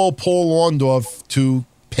to call Paul Orndorff to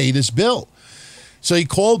pay this bill. So he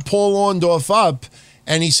called Paul Orndorff up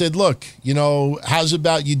and he said, look, how's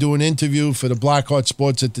about you do an interview for the Blackheart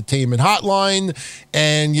Sports Entertainment Hotline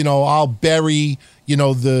and, I'll bury,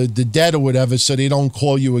 the debt or whatever so they don't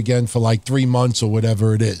call you again for like 3 months or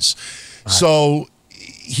whatever it is. Right. So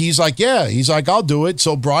he's like, I'll do it.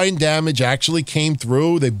 So Brian Damage actually came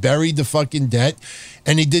through. They buried the fucking debt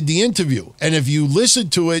and he did the interview. And if you listen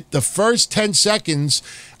to it, the first 10 seconds,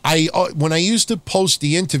 when I used to post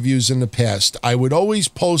the interviews in the past, I would always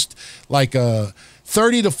post like a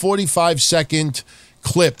 30 to 45 second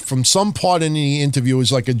clip from some part in the interview. It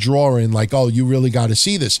was like a drawing, like, oh, you really got to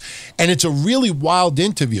see this. And it's a really wild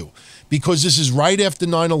interview because this is right after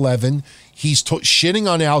 9/11. He's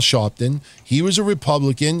shitting on Al Sharpton. He was a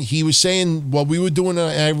Republican. He was saying what we were doing in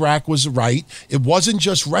Iraq was right. It wasn't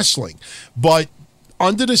just wrestling. But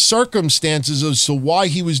under the circumstances as to why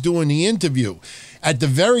he was doing the interview, at the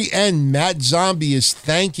very end, Matt Zombie is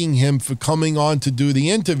thanking him for coming on to do the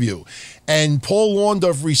interview. And Paul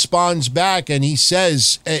Orndorff responds back and he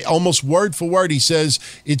says, almost word for word, he says,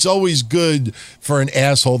 it's always good for an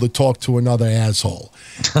asshole to talk to another asshole.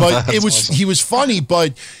 But he was funny,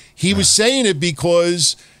 but he was saying it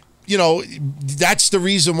because that's the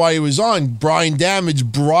reason why he was on. Brian Damage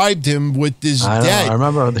bribed him with this debt. I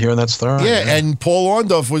remember hearing that story. Yeah, and Paul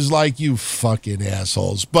Orndorff was like, you fucking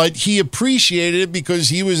assholes. But he appreciated it because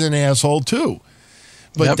he was an asshole too.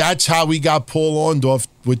 But that's how we got Paul Orndorff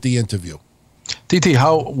with the interview.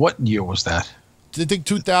 DT, what year was that? I think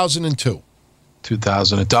 2002.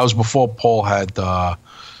 2000. That was before Paul had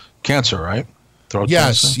cancer, right? Throat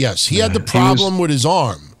cancer? Yes. He had the problem with his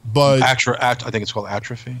arm. But I think it's called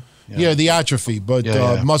atrophy. Yeah, the atrophy, but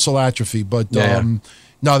muscle atrophy. But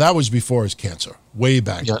no, that was before his cancer, way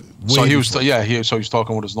back. Yeah. So he was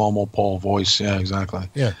talking with his normal Paul voice. Yeah, exactly.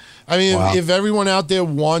 Yeah, I mean, if everyone out there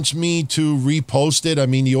wants me to repost it, I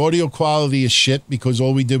mean, the audio quality is shit because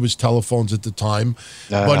all we did was telephones at the time.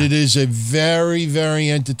 But it is a very, very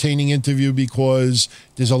entertaining interview because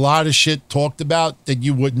there's a lot of shit talked about that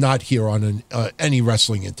you would not hear on any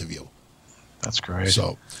wrestling interview. That's great.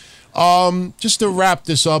 So, just to wrap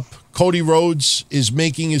this up, Cody Rhodes is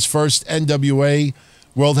making his first NWA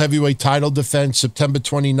World Heavyweight title defense September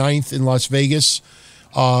 29th in Las Vegas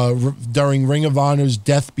during Ring of Honor's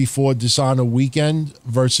Death Before Dishonor weekend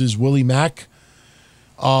versus Willie Mack.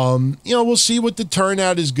 We'll see what the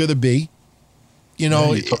turnout is going to be.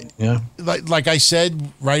 Like I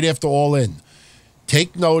said right after All In,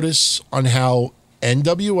 take notice on how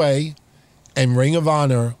NWA and Ring of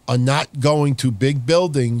Honor are not going to big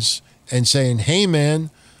buildings and saying, hey, man,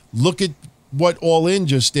 look at what All In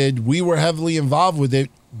just did. We were heavily involved with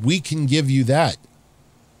it. We can give you that.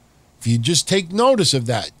 If you just take notice of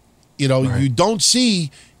that, you don't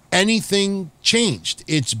see anything changed.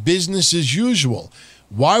 It's business as usual.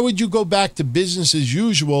 Why would you go back to business as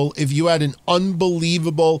usual if you had an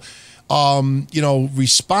unbelievable,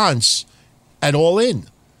 response at All In?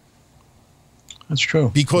 That's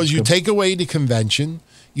true. Because you take away the convention,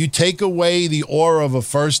 you take away the aura of a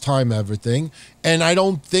first-time everything, and I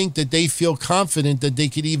don't think that they feel confident that they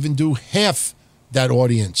could even do half that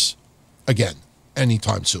audience again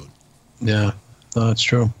anytime soon. Yeah, that's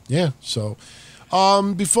true. Yeah, so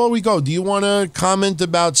before we go, do you want to comment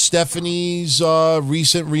about Stephanie's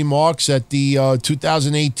recent remarks at the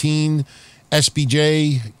 2018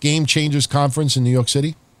 SBJ Game Changers Conference in New York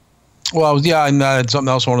City? Well, yeah, and I had something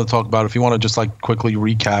else I wanted to talk about. If you want to just quickly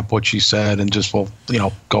recap what she said and just go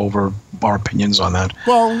over our opinions on that.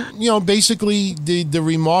 Well, basically the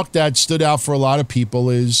remark that stood out for a lot of people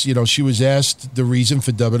is, she was asked the reason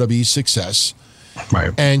for WWE's success.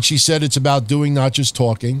 Right. And she said it's about doing, not just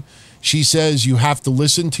talking. She says you have to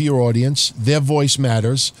listen to your audience. Their voice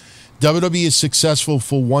matters. WWE is successful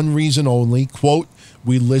for one reason only. Quote,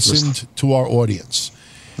 we listened to our audience.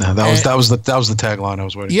 No, that was the tagline I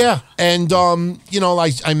was waiting for. Yeah, and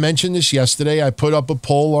I mentioned this yesterday. I put up a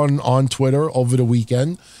poll on Twitter over the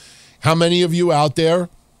weekend. How many of you out there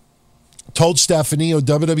told Stephanie or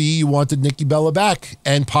WWE you wanted Nikki Bella back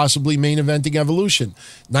and possibly main eventing Evolution?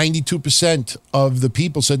 92% of the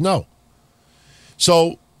people said no.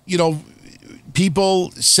 So,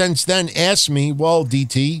 people since then asked me, well,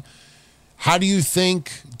 DT, how do you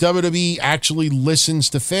think WWE actually listens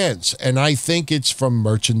to fans? And I think it's from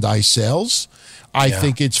merchandise sales. I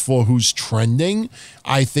think it's for who's trending.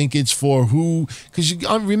 I think it's for who, because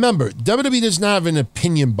remember, WWE does not have an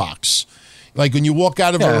opinion box. Like when you walk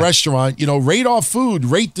out of a restaurant, rate our food,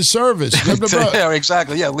 rate the service. Blah, blah, blah. Yeah,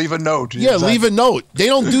 exactly. Yeah, leave a note. Yeah, exactly. Leave a note. They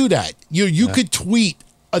don't do that. You could tweet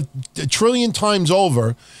a trillion times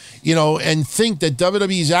over, and think that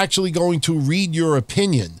WWE is actually going to read your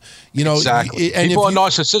opinion. Exactly. And people are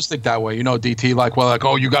narcissistic that way, DT.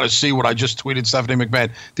 Oh, you got to see what I just tweeted Stephanie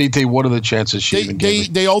McMahon. DT, what are the chances she even gave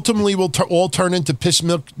me? They ultimately will all turn into piss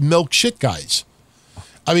milk shit guys.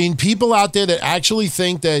 I mean, people out there that actually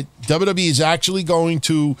think that WWE is actually going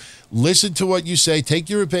to listen to what you say, take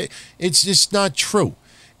your opinion. It's just not true.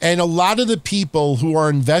 And a lot of the people who are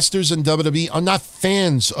investors in WWE are not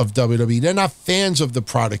fans of WWE. They're not fans of the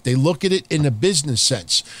product. They look at it in a business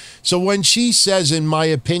sense. So when she says, in my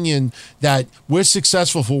opinion, that we're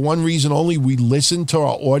successful for one reason only, we listen to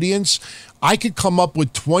our audience, I could come up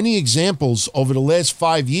with 20 examples over the last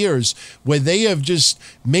 5 years where they have just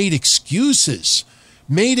made excuses.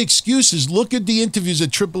 Look at the interviews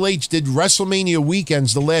that Triple H did WrestleMania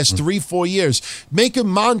weekends the last 3-4 years. Make a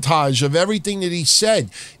montage of everything that he said.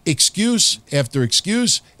 Excuse after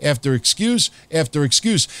excuse after excuse after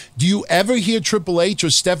excuse. Do you ever hear Triple H or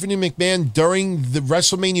Stephanie McMahon during the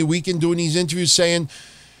WrestleMania weekend doing these interviews saying,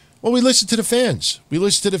 well, we listen to the fans.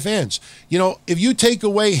 If you take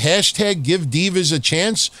away hashtag give divas a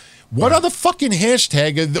chance, what other fucking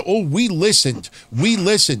hashtag? We listened.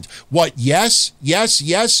 What? Yes.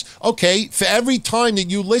 Okay. For every time that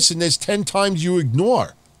you listen, there's 10 times you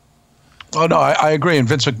ignore. Oh, no, I agree. And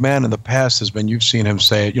Vince McMahon in the past has been, you've seen him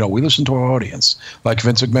say it, we listen to our audience. Like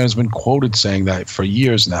Vince McMahon has been quoted saying that for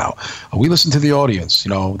years now. We listen to the audience.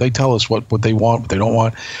 They tell us what they want, what they don't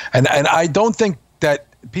want. And I don't think that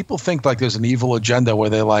people think like there's an evil agenda where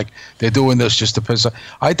they're doing this just to piss off.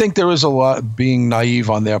 I think there is a lot being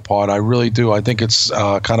naive on their part. I really do. I think it's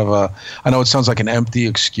kind of I know it sounds like an empty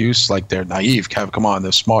excuse, like they're naive. Come on,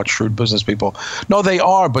 they're smart, shrewd business people. No, they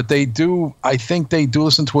are, but they do. I think they do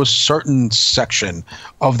listen to a certain section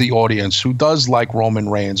of the audience who does like Roman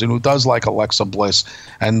Reigns and who does like Alexa Bliss,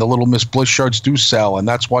 and the little Miss Bliss shirts do sell, and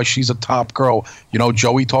that's why she's a top girl.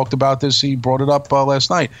 Joey talked about this. He brought it up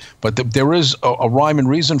last night. But there is a rhyme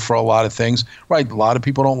and reason for a lot of things, right? A lot of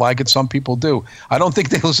people don't like it. Some people do. I don't think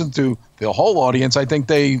they listen to the whole audience. I think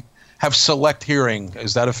they have select hearing.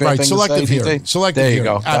 Is that a fair thing selective to say? Hearing. Selective hearing.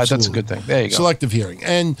 There you go. Absolutely. That's a good thing. There you go. Selective hearing.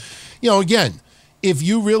 And, again, if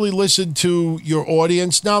you really listen to your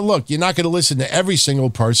audience, now look, you're not going to listen to every single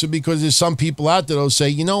person because there's some people out there that'll say,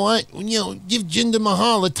 you know what, give Jinder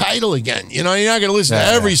Mahal a title again. You're not going to listen to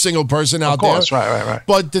every single person out there. Of course, right.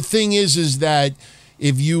 But the thing is that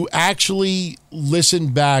if you actually listen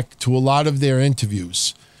back to a lot of their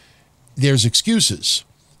interviews, there's excuses.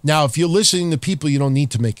 Now, if you're listening to people, you don't need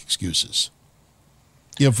to make excuses.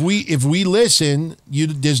 If we listen,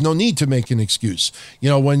 there's no need to make an excuse.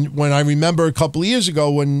 When I remember a couple of years ago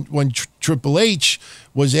when Triple H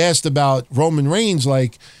was asked about Roman Reigns,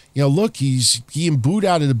 look, he's getting booed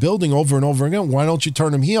out of the building over and over again. Why don't you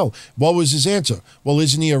turn him heel? What was his answer? Well,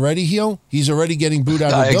 isn't he already heel? He's already getting booed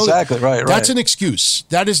out of the building. Exactly, right. That's an excuse.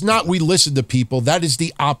 That is not we listen to people. That is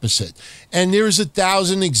the opposite. And there's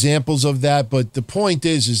 1,000 examples of that. But the point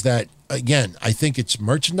is that, again, I think it's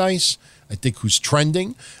merchandise. I think who's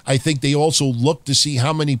trending. I think they also look to see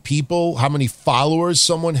how many people, how many followers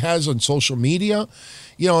someone has on social media.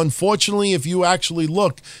 Unfortunately, if you actually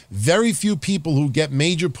look, very few people who get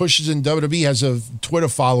major pushes in WWE has a Twitter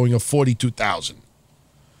following of 42,000.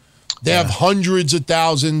 They have hundreds of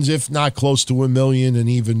thousands, if not close to 1 million, and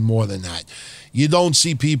even more than that. You don't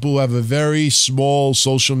see people who have a very small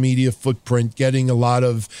social media footprint getting a lot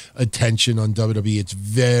of attention on WWE. It's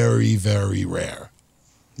very, very rare.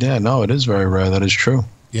 Yeah, no, it is very rare. That is true.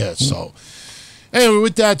 Yeah, so anyway,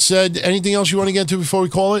 with that said, anything else you want to get into before we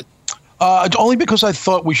call it? Only because I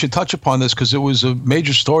thought we should touch upon this because it was a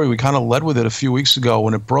major story. We kind of led with it a few weeks ago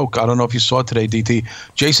when it broke. I don't know if you saw it today, DT.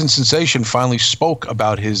 Jason Sensation finally spoke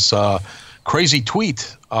about his crazy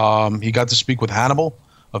tweet. He got to speak with Hannibal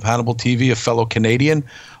of Hannibal TV, a fellow Canadian.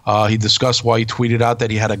 He discussed why he tweeted out that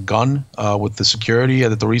he had a gun with the security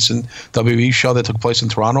at the recent WWE show that took place in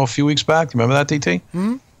Toronto a few weeks back. Do you remember that, DT?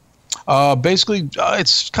 Mm-hmm. Basically,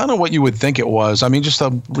 it's kind of what you would think it was. I mean, just to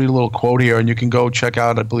read a little quote here, and you can go check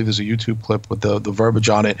out, I believe there's a YouTube clip with the verbiage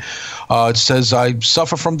on it. It says, I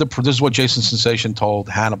suffer from this is what Jason Sensation told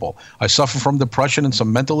Hannibal. I suffer from depression and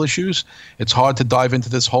some mental issues. It's hard to dive into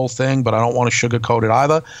this whole thing, but I don't want to sugarcoat it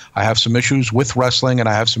either. I have some issues with wrestling, and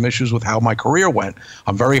I have some issues with how my career went.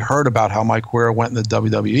 I'm very hurt about how my career went in the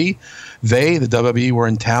WWE. The WWE, were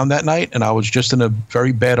in town that night, and I was just in a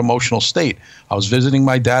very bad emotional state. I was visiting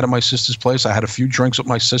my dad at my sister's place. I had a few drinks with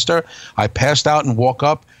my sister. I passed out and woke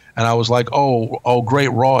up, and I was like, oh, great,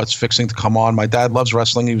 Raw, it's fixing to come on. My dad loves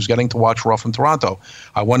wrestling. He was getting to watch Raw from Toronto.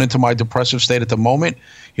 I went into my depressive state at the moment.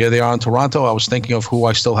 Here they are in Toronto. I was thinking of who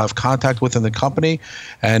I still have contact with in the company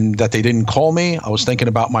and that they didn't call me. I was thinking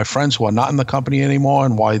about my friends who are not in the company anymore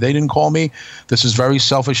and why they didn't call me. This is very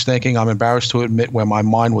selfish thinking. I'm embarrassed to admit where my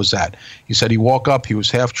mind was at. He said he woke up. He was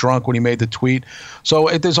half drunk when he made the tweet. So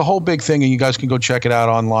there's a whole big thing, and you guys can go check it out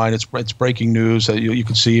online. It's breaking news that you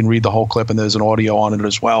can see and read the whole clip, and there's an audio on it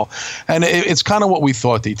as well. And it's kind of what we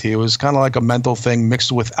thought, DT. It was kind of like a mental thing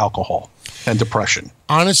mixed with alcohol and depression.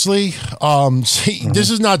 Honestly, this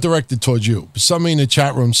is not directed towards you. Somebody in the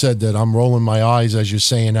chat room said that I'm rolling my eyes as you're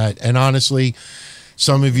saying that. And honestly,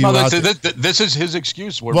 some of you this is his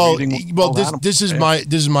excuse. This is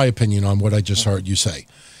my opinion on what I just heard you say.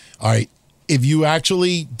 All right. If you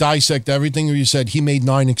actually dissect everything you said, he made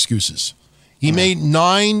 9 excuses. He made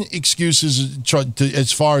 9 excuses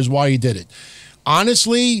as far as why he did it.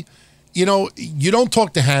 Honestly, you don't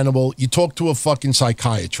talk to Hannibal. You talk to a fucking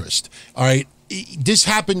psychiatrist. All right. This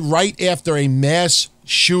happened right after a mass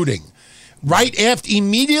shooting.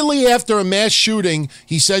 Immediately after a mass shooting,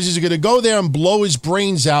 he says he's going to go there and blow his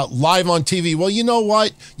brains out live on TV. Well, you know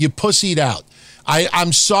what? You pussied out.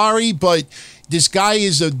 I'm sorry, but this guy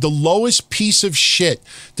is the lowest piece of shit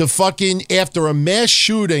to fucking, after a mass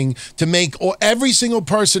shooting, to make every single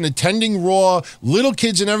person attending Raw, little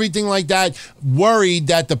kids and everything like that, worried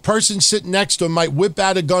that the person sitting next to him might whip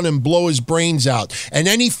out a gun and blow his brains out. And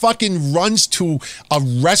then he fucking runs to a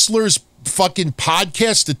wrestler's fucking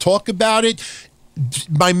podcast to talk about it.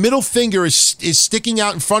 My middle finger is sticking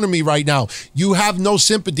out in front of me right now. You have no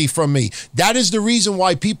sympathy from me. That is the reason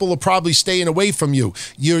why people are probably staying away from you.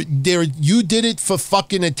 You did it for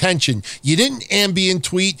fucking attention. You didn't Ambien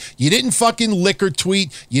tweet. You didn't fucking liquor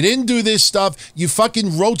tweet. You didn't do this stuff. You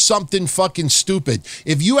fucking wrote something fucking stupid.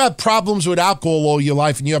 If you have problems with alcohol all your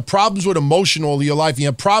life, and you have problems with emotion all your life, and you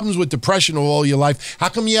have problems with depression all your life, how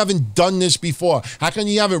come you haven't done this before? How come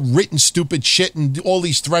you haven't written stupid shit and all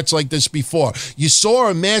these threats like this before? You saw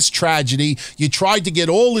a mass tragedy. You tried to get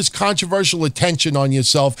all this controversial attention on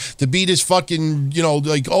yourself to be this fucking,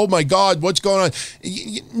 like, oh my God, what's going on?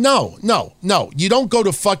 No. You don't go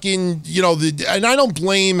to fucking, and I don't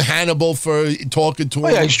blame Hannibal for talking to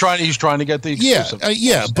him. Yeah, he's trying to get the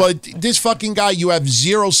exclusive. But this fucking guy, you have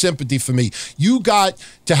zero sympathy for me. You got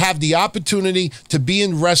to have the opportunity to be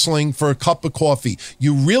in wrestling for a cup of coffee.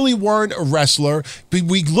 You really weren't a wrestler.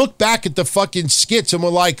 We look back at the fucking skits and we're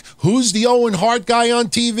like, who's the Owen Hart guy on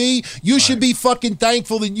TV? You should be fucking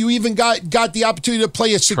thankful that you even got the opportunity to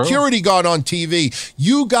play a security guard on TV.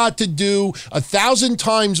 You got to do 1,000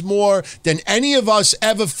 times more than any of us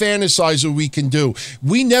ever fantasize that we can do.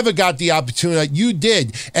 We never got the opportunity. You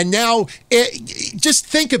did. And now, just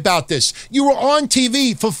think about this. You were on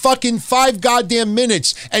TV for fucking 5 goddamn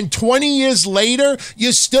minutes, and 20 years later,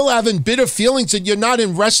 you're still having bitter feelings that you're not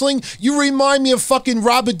in wrestling? You remind me of fucking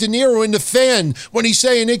Robert De Niro in The Fan when he's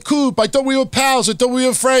saying, hey, Coop, I thought we were pals. I thought we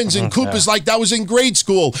were friends. And Coop is like, that was in grade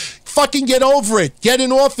school. Fucking get over it. Get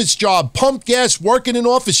an office job. Pump gas. Work in an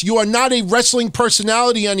office. You are not a wrestling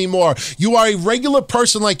personality anymore. You are a regular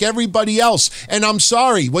person like everybody else. And I'm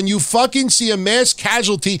sorry, when you fucking see a mass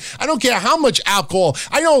casualty, I don't care how much alcohol.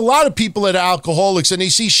 I know a lot of people that are alcoholics and they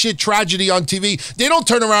see shit tragedy on TV. They don't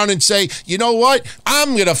turn around and say, you know what?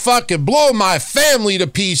 I'm going to fucking blow my family to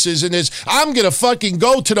pieces in this. I'm going to fucking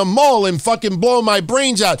go to the mall and fucking blow my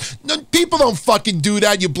brains out. People don't fucking do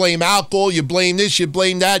that. You blame alcohol. You blame this. You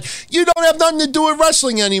blame that. You don't have nothing to do with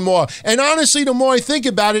wrestling anymore. And honestly, the more I think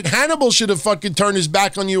about it, Hannibal should have fucking turned his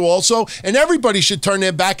back on you also, and everybody should turn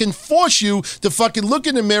their back and force you to fucking look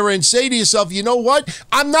in the mirror and say to yourself, you know what?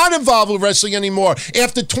 I'm not involved with wrestling anymore.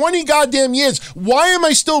 After 20 goddamn years, why am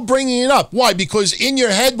I still bringing it up? Why? Because in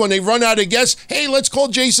your head, when they run out of guests, hey, let's call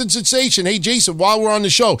Jason Sensation. Hey, Jason, while we're on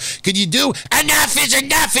the show, could you do enough is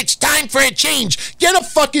enough? It's time for a change. Get a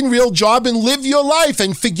fucking real job and live your life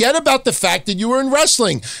and forget about the fact that you were in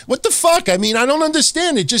wrestling. What the fuck? I mean, I don't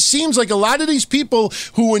understand. It just seems like a lot of these people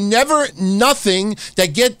who were never nothing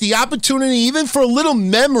that get the opportunity, even for a little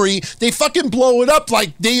memory, they fucking blow it up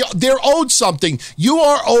like they're owed something. You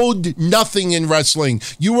are owed nothing in wrestling.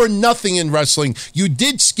 You were nothing in wrestling. You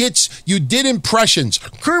did skits. You did impressions.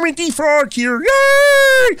 Kermit the Frog here.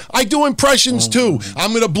 Yay! I do impressions too.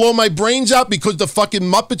 I'm going to blow my brains out because the fucking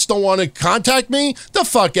Muppets don't want to contact me? The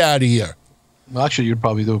fuck out of here. Well, actually, you'd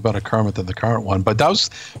probably do a better Kermit than the current one. But that was,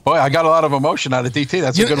 boy, I got a lot of emotion out of DT.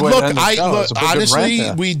 That's a good way to end the show. Look, honestly,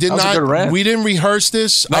 we didn't rehearse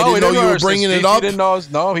this. No, I didn't know you were bringing it up. He didn't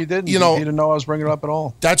know. He didn't. He didn't know I was bringing it up at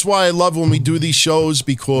all. That's why I love when we do these shows,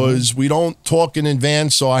 because we don't talk in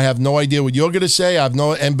advance, so I have no idea what you're going to say.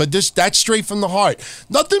 But that's straight from the heart.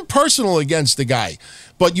 Nothing personal against the guy,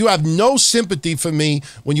 but you have no sympathy for me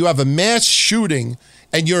when you have a mass shooting.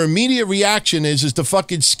 And your immediate reaction is to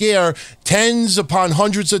fucking scare tens upon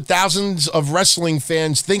hundreds of thousands of wrestling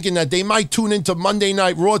fans thinking that they might tune into Monday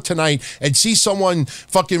Night Raw tonight and see someone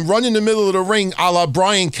fucking run in the middle of the ring a la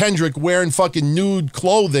Brian Kendrick wearing fucking nude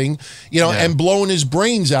clothing, and blowing his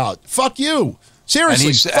brains out. Fuck you.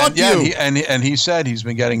 Seriously, fuck you. And he said he's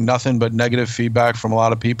been getting nothing but negative feedback from a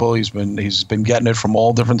lot of people. He's been getting it from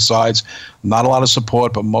all different sides. Not a lot of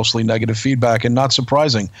support, but mostly negative feedback, and not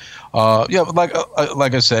surprising. Like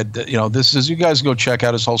I said, this is, you guys go check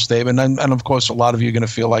out his whole statement, and of course a lot of you are going to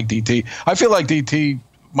feel like DT. I feel like DT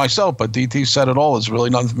myself, but DT said it all. There's really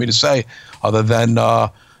nothing for me to say other than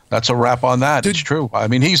that's a wrap on that. It's true. I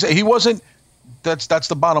mean, he wasn't. That's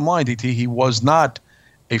the bottom line. DT. He was not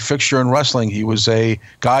a fixture in wrestling. He was a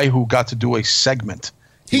guy who got to do a segment.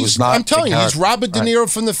 I'm telling you, he's Robert De Niro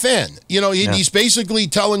from The Fan. He's basically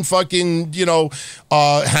telling fucking,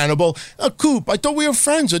 Hannibal, Coop, I thought we were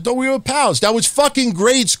friends. I thought we were pals. That was fucking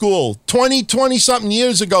grade school, 20-something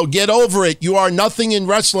years ago. Get over it. You are nothing in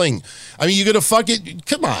wrestling. I mean, you're going to fucking,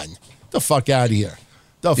 come on. Get the fuck out of here.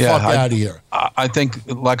 Fuck out of here. I think,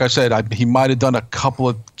 like I said, he might have done a couple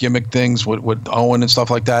of gimmick things with Owen and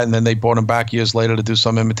stuff like that, and then they brought him back years later to do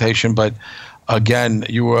some imitation. But again,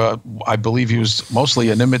 I believe he was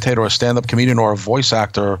mostly an imitator, a stand-up comedian, or a voice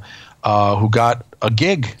actor who got a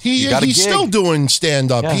gig. He's still doing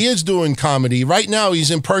stand-up. Yeah. He is doing comedy. Right now,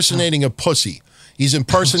 he's impersonating a pussy. He's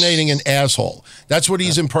impersonating an asshole. That's what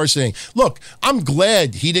he's impersonating. Look, I'm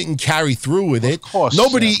glad he didn't carry through with it. Of course.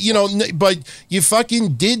 Nobody, you know, but you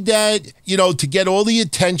fucking did that, you know, to get all the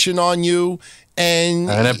attention on you. And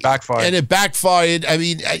it backfired. And it backfired. I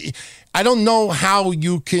mean, I don't know how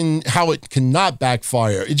it cannot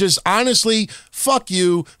backfire. It just, honestly, fuck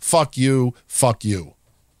you, fuck you, fuck you.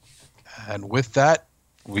 And with that,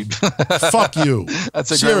 fuck you.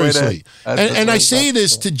 That's a seriously. Great way to, and I say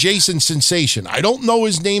this to Jason Sensation. I don't know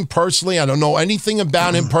his name personally. I don't know anything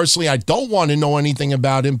about him personally. I don't want to know anything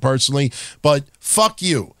about him personally. But fuck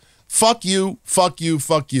you. Fuck you, fuck you,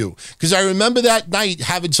 fuck you. Because I remember that night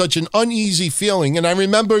having such an uneasy feeling, and I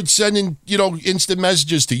remember sending, you know, instant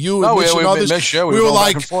messages to you and Mitch and others. We were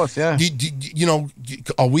like, back and forth, yeah. you know,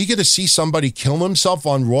 are we going to see somebody kill himself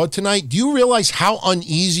on Raw tonight? Do you realize how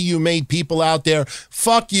uneasy you made people out there?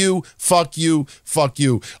 Fuck you, fuck you, fuck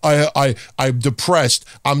you. I'm depressed.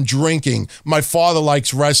 I'm drinking. My father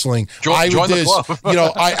likes wrestling. Join the club. You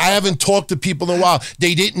know, I haven't talked to people in a while.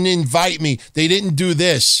 They didn't invite me. They didn't do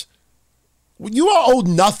this. You are owed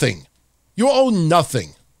nothing. You owe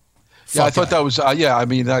nothing. Yeah, I thought that was, yeah, I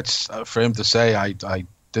mean, that's for him to say. I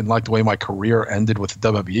didn't like the way my career ended with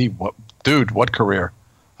the WWE. What career?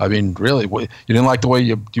 I mean, really, you didn't like the way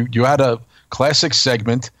you had a classic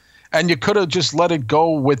segment, and you could have just let it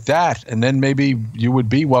go with that, and then maybe you would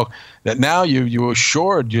be, well, that now you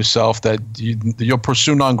assured yourself that you're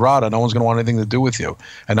persona non grata. No one's going to want anything to do with you.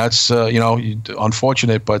 And that's, you know,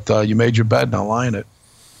 unfortunate, but you made your bed, now lie in it.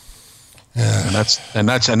 Yeah. And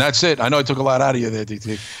that's it. I know I took a lot out of you there,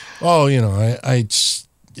 DT. Oh, you know, it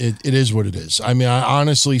is what it is. I mean, I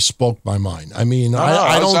honestly spoke my mind. I mean,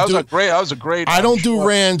 I don't do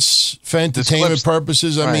rants for entertainment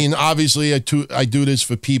purposes. I mean, obviously, I do this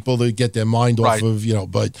for people to get their mind off of, you know,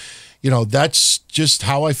 but, you know, that's just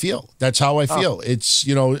how I feel. That's how I feel. It's,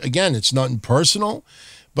 you know, again, it's nothing personal.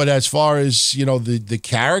 But as far as, you know, the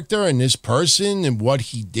character and this person and what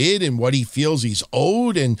he did and what he feels he's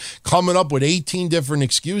owed and coming up with 18 different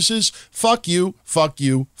excuses, fuck you, fuck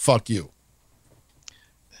you, fuck you.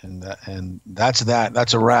 And that's that.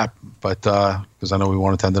 That's a wrap. But because I know we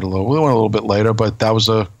want to end it a little bit later, but that was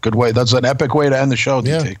a good way. That's an epic way to end the show,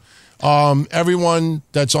 DT. Yeah. Everyone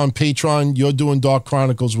that's on Patreon, you're doing Dark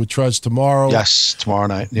Chronicles with Trez tomorrow. Yes, tomorrow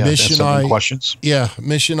night. Yeah, Mish and I, questions. Yeah,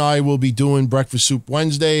 Mish and I will be doing Breakfast Soup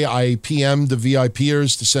Wednesday. I PM'd the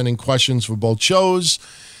VIPers to send in questions for both shows.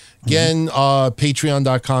 Again,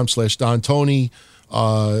 patreon.com/Don Tony,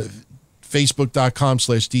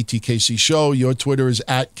 facebook.com/DTKC show. Your Twitter is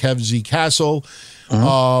 @KevZCastle.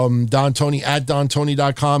 Don Tony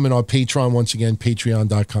 @DonTony.com, and our Patreon, once again,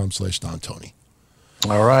 patreon.com/Don Tony.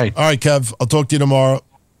 All right, Kev. I'll talk to you tomorrow.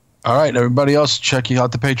 All right, everybody else, check you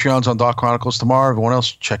out the Patreons on Dark Chronicles tomorrow. Everyone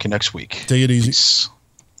else, check you next week. Take it easy.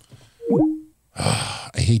 I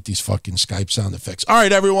hate these fucking Skype sound effects. All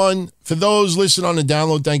right, everyone. For those listening on the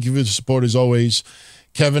download, thank you for the support as always.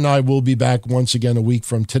 Kevin and I will be back once again a week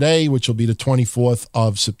from today, which will be the 24th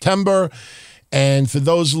of September. And for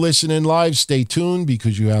those listening live, stay tuned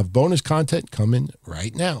because you have bonus content coming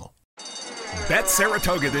right now. Bet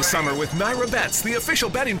Saratoga this summer with Naira Bets, the official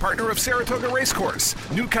betting partner of Saratoga Racecourse.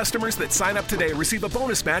 New customers that sign up today receive a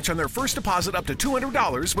bonus match on their first deposit up to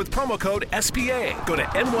 $200 with promo code SPA. Go to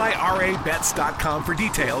nyrabets.com for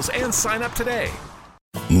details and sign up today.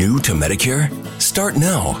 New to Medicare? Start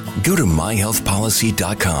now. Go to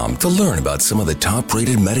myhealthpolicy.com to learn about some of the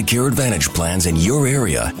top-rated Medicare Advantage plans in your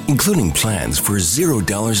area, including plans for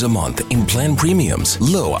 $0 a month in plan premiums,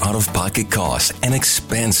 low out-of-pocket costs, and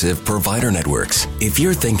expansive provider networks. If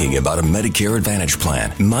you're thinking about a Medicare Advantage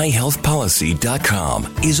plan,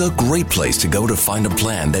 myhealthpolicy.com is a great place to go to find a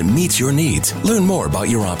plan that meets your needs. Learn more about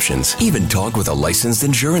your options. Even talk with a licensed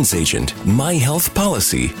insurance agent.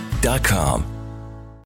 myhealthpolicy.com.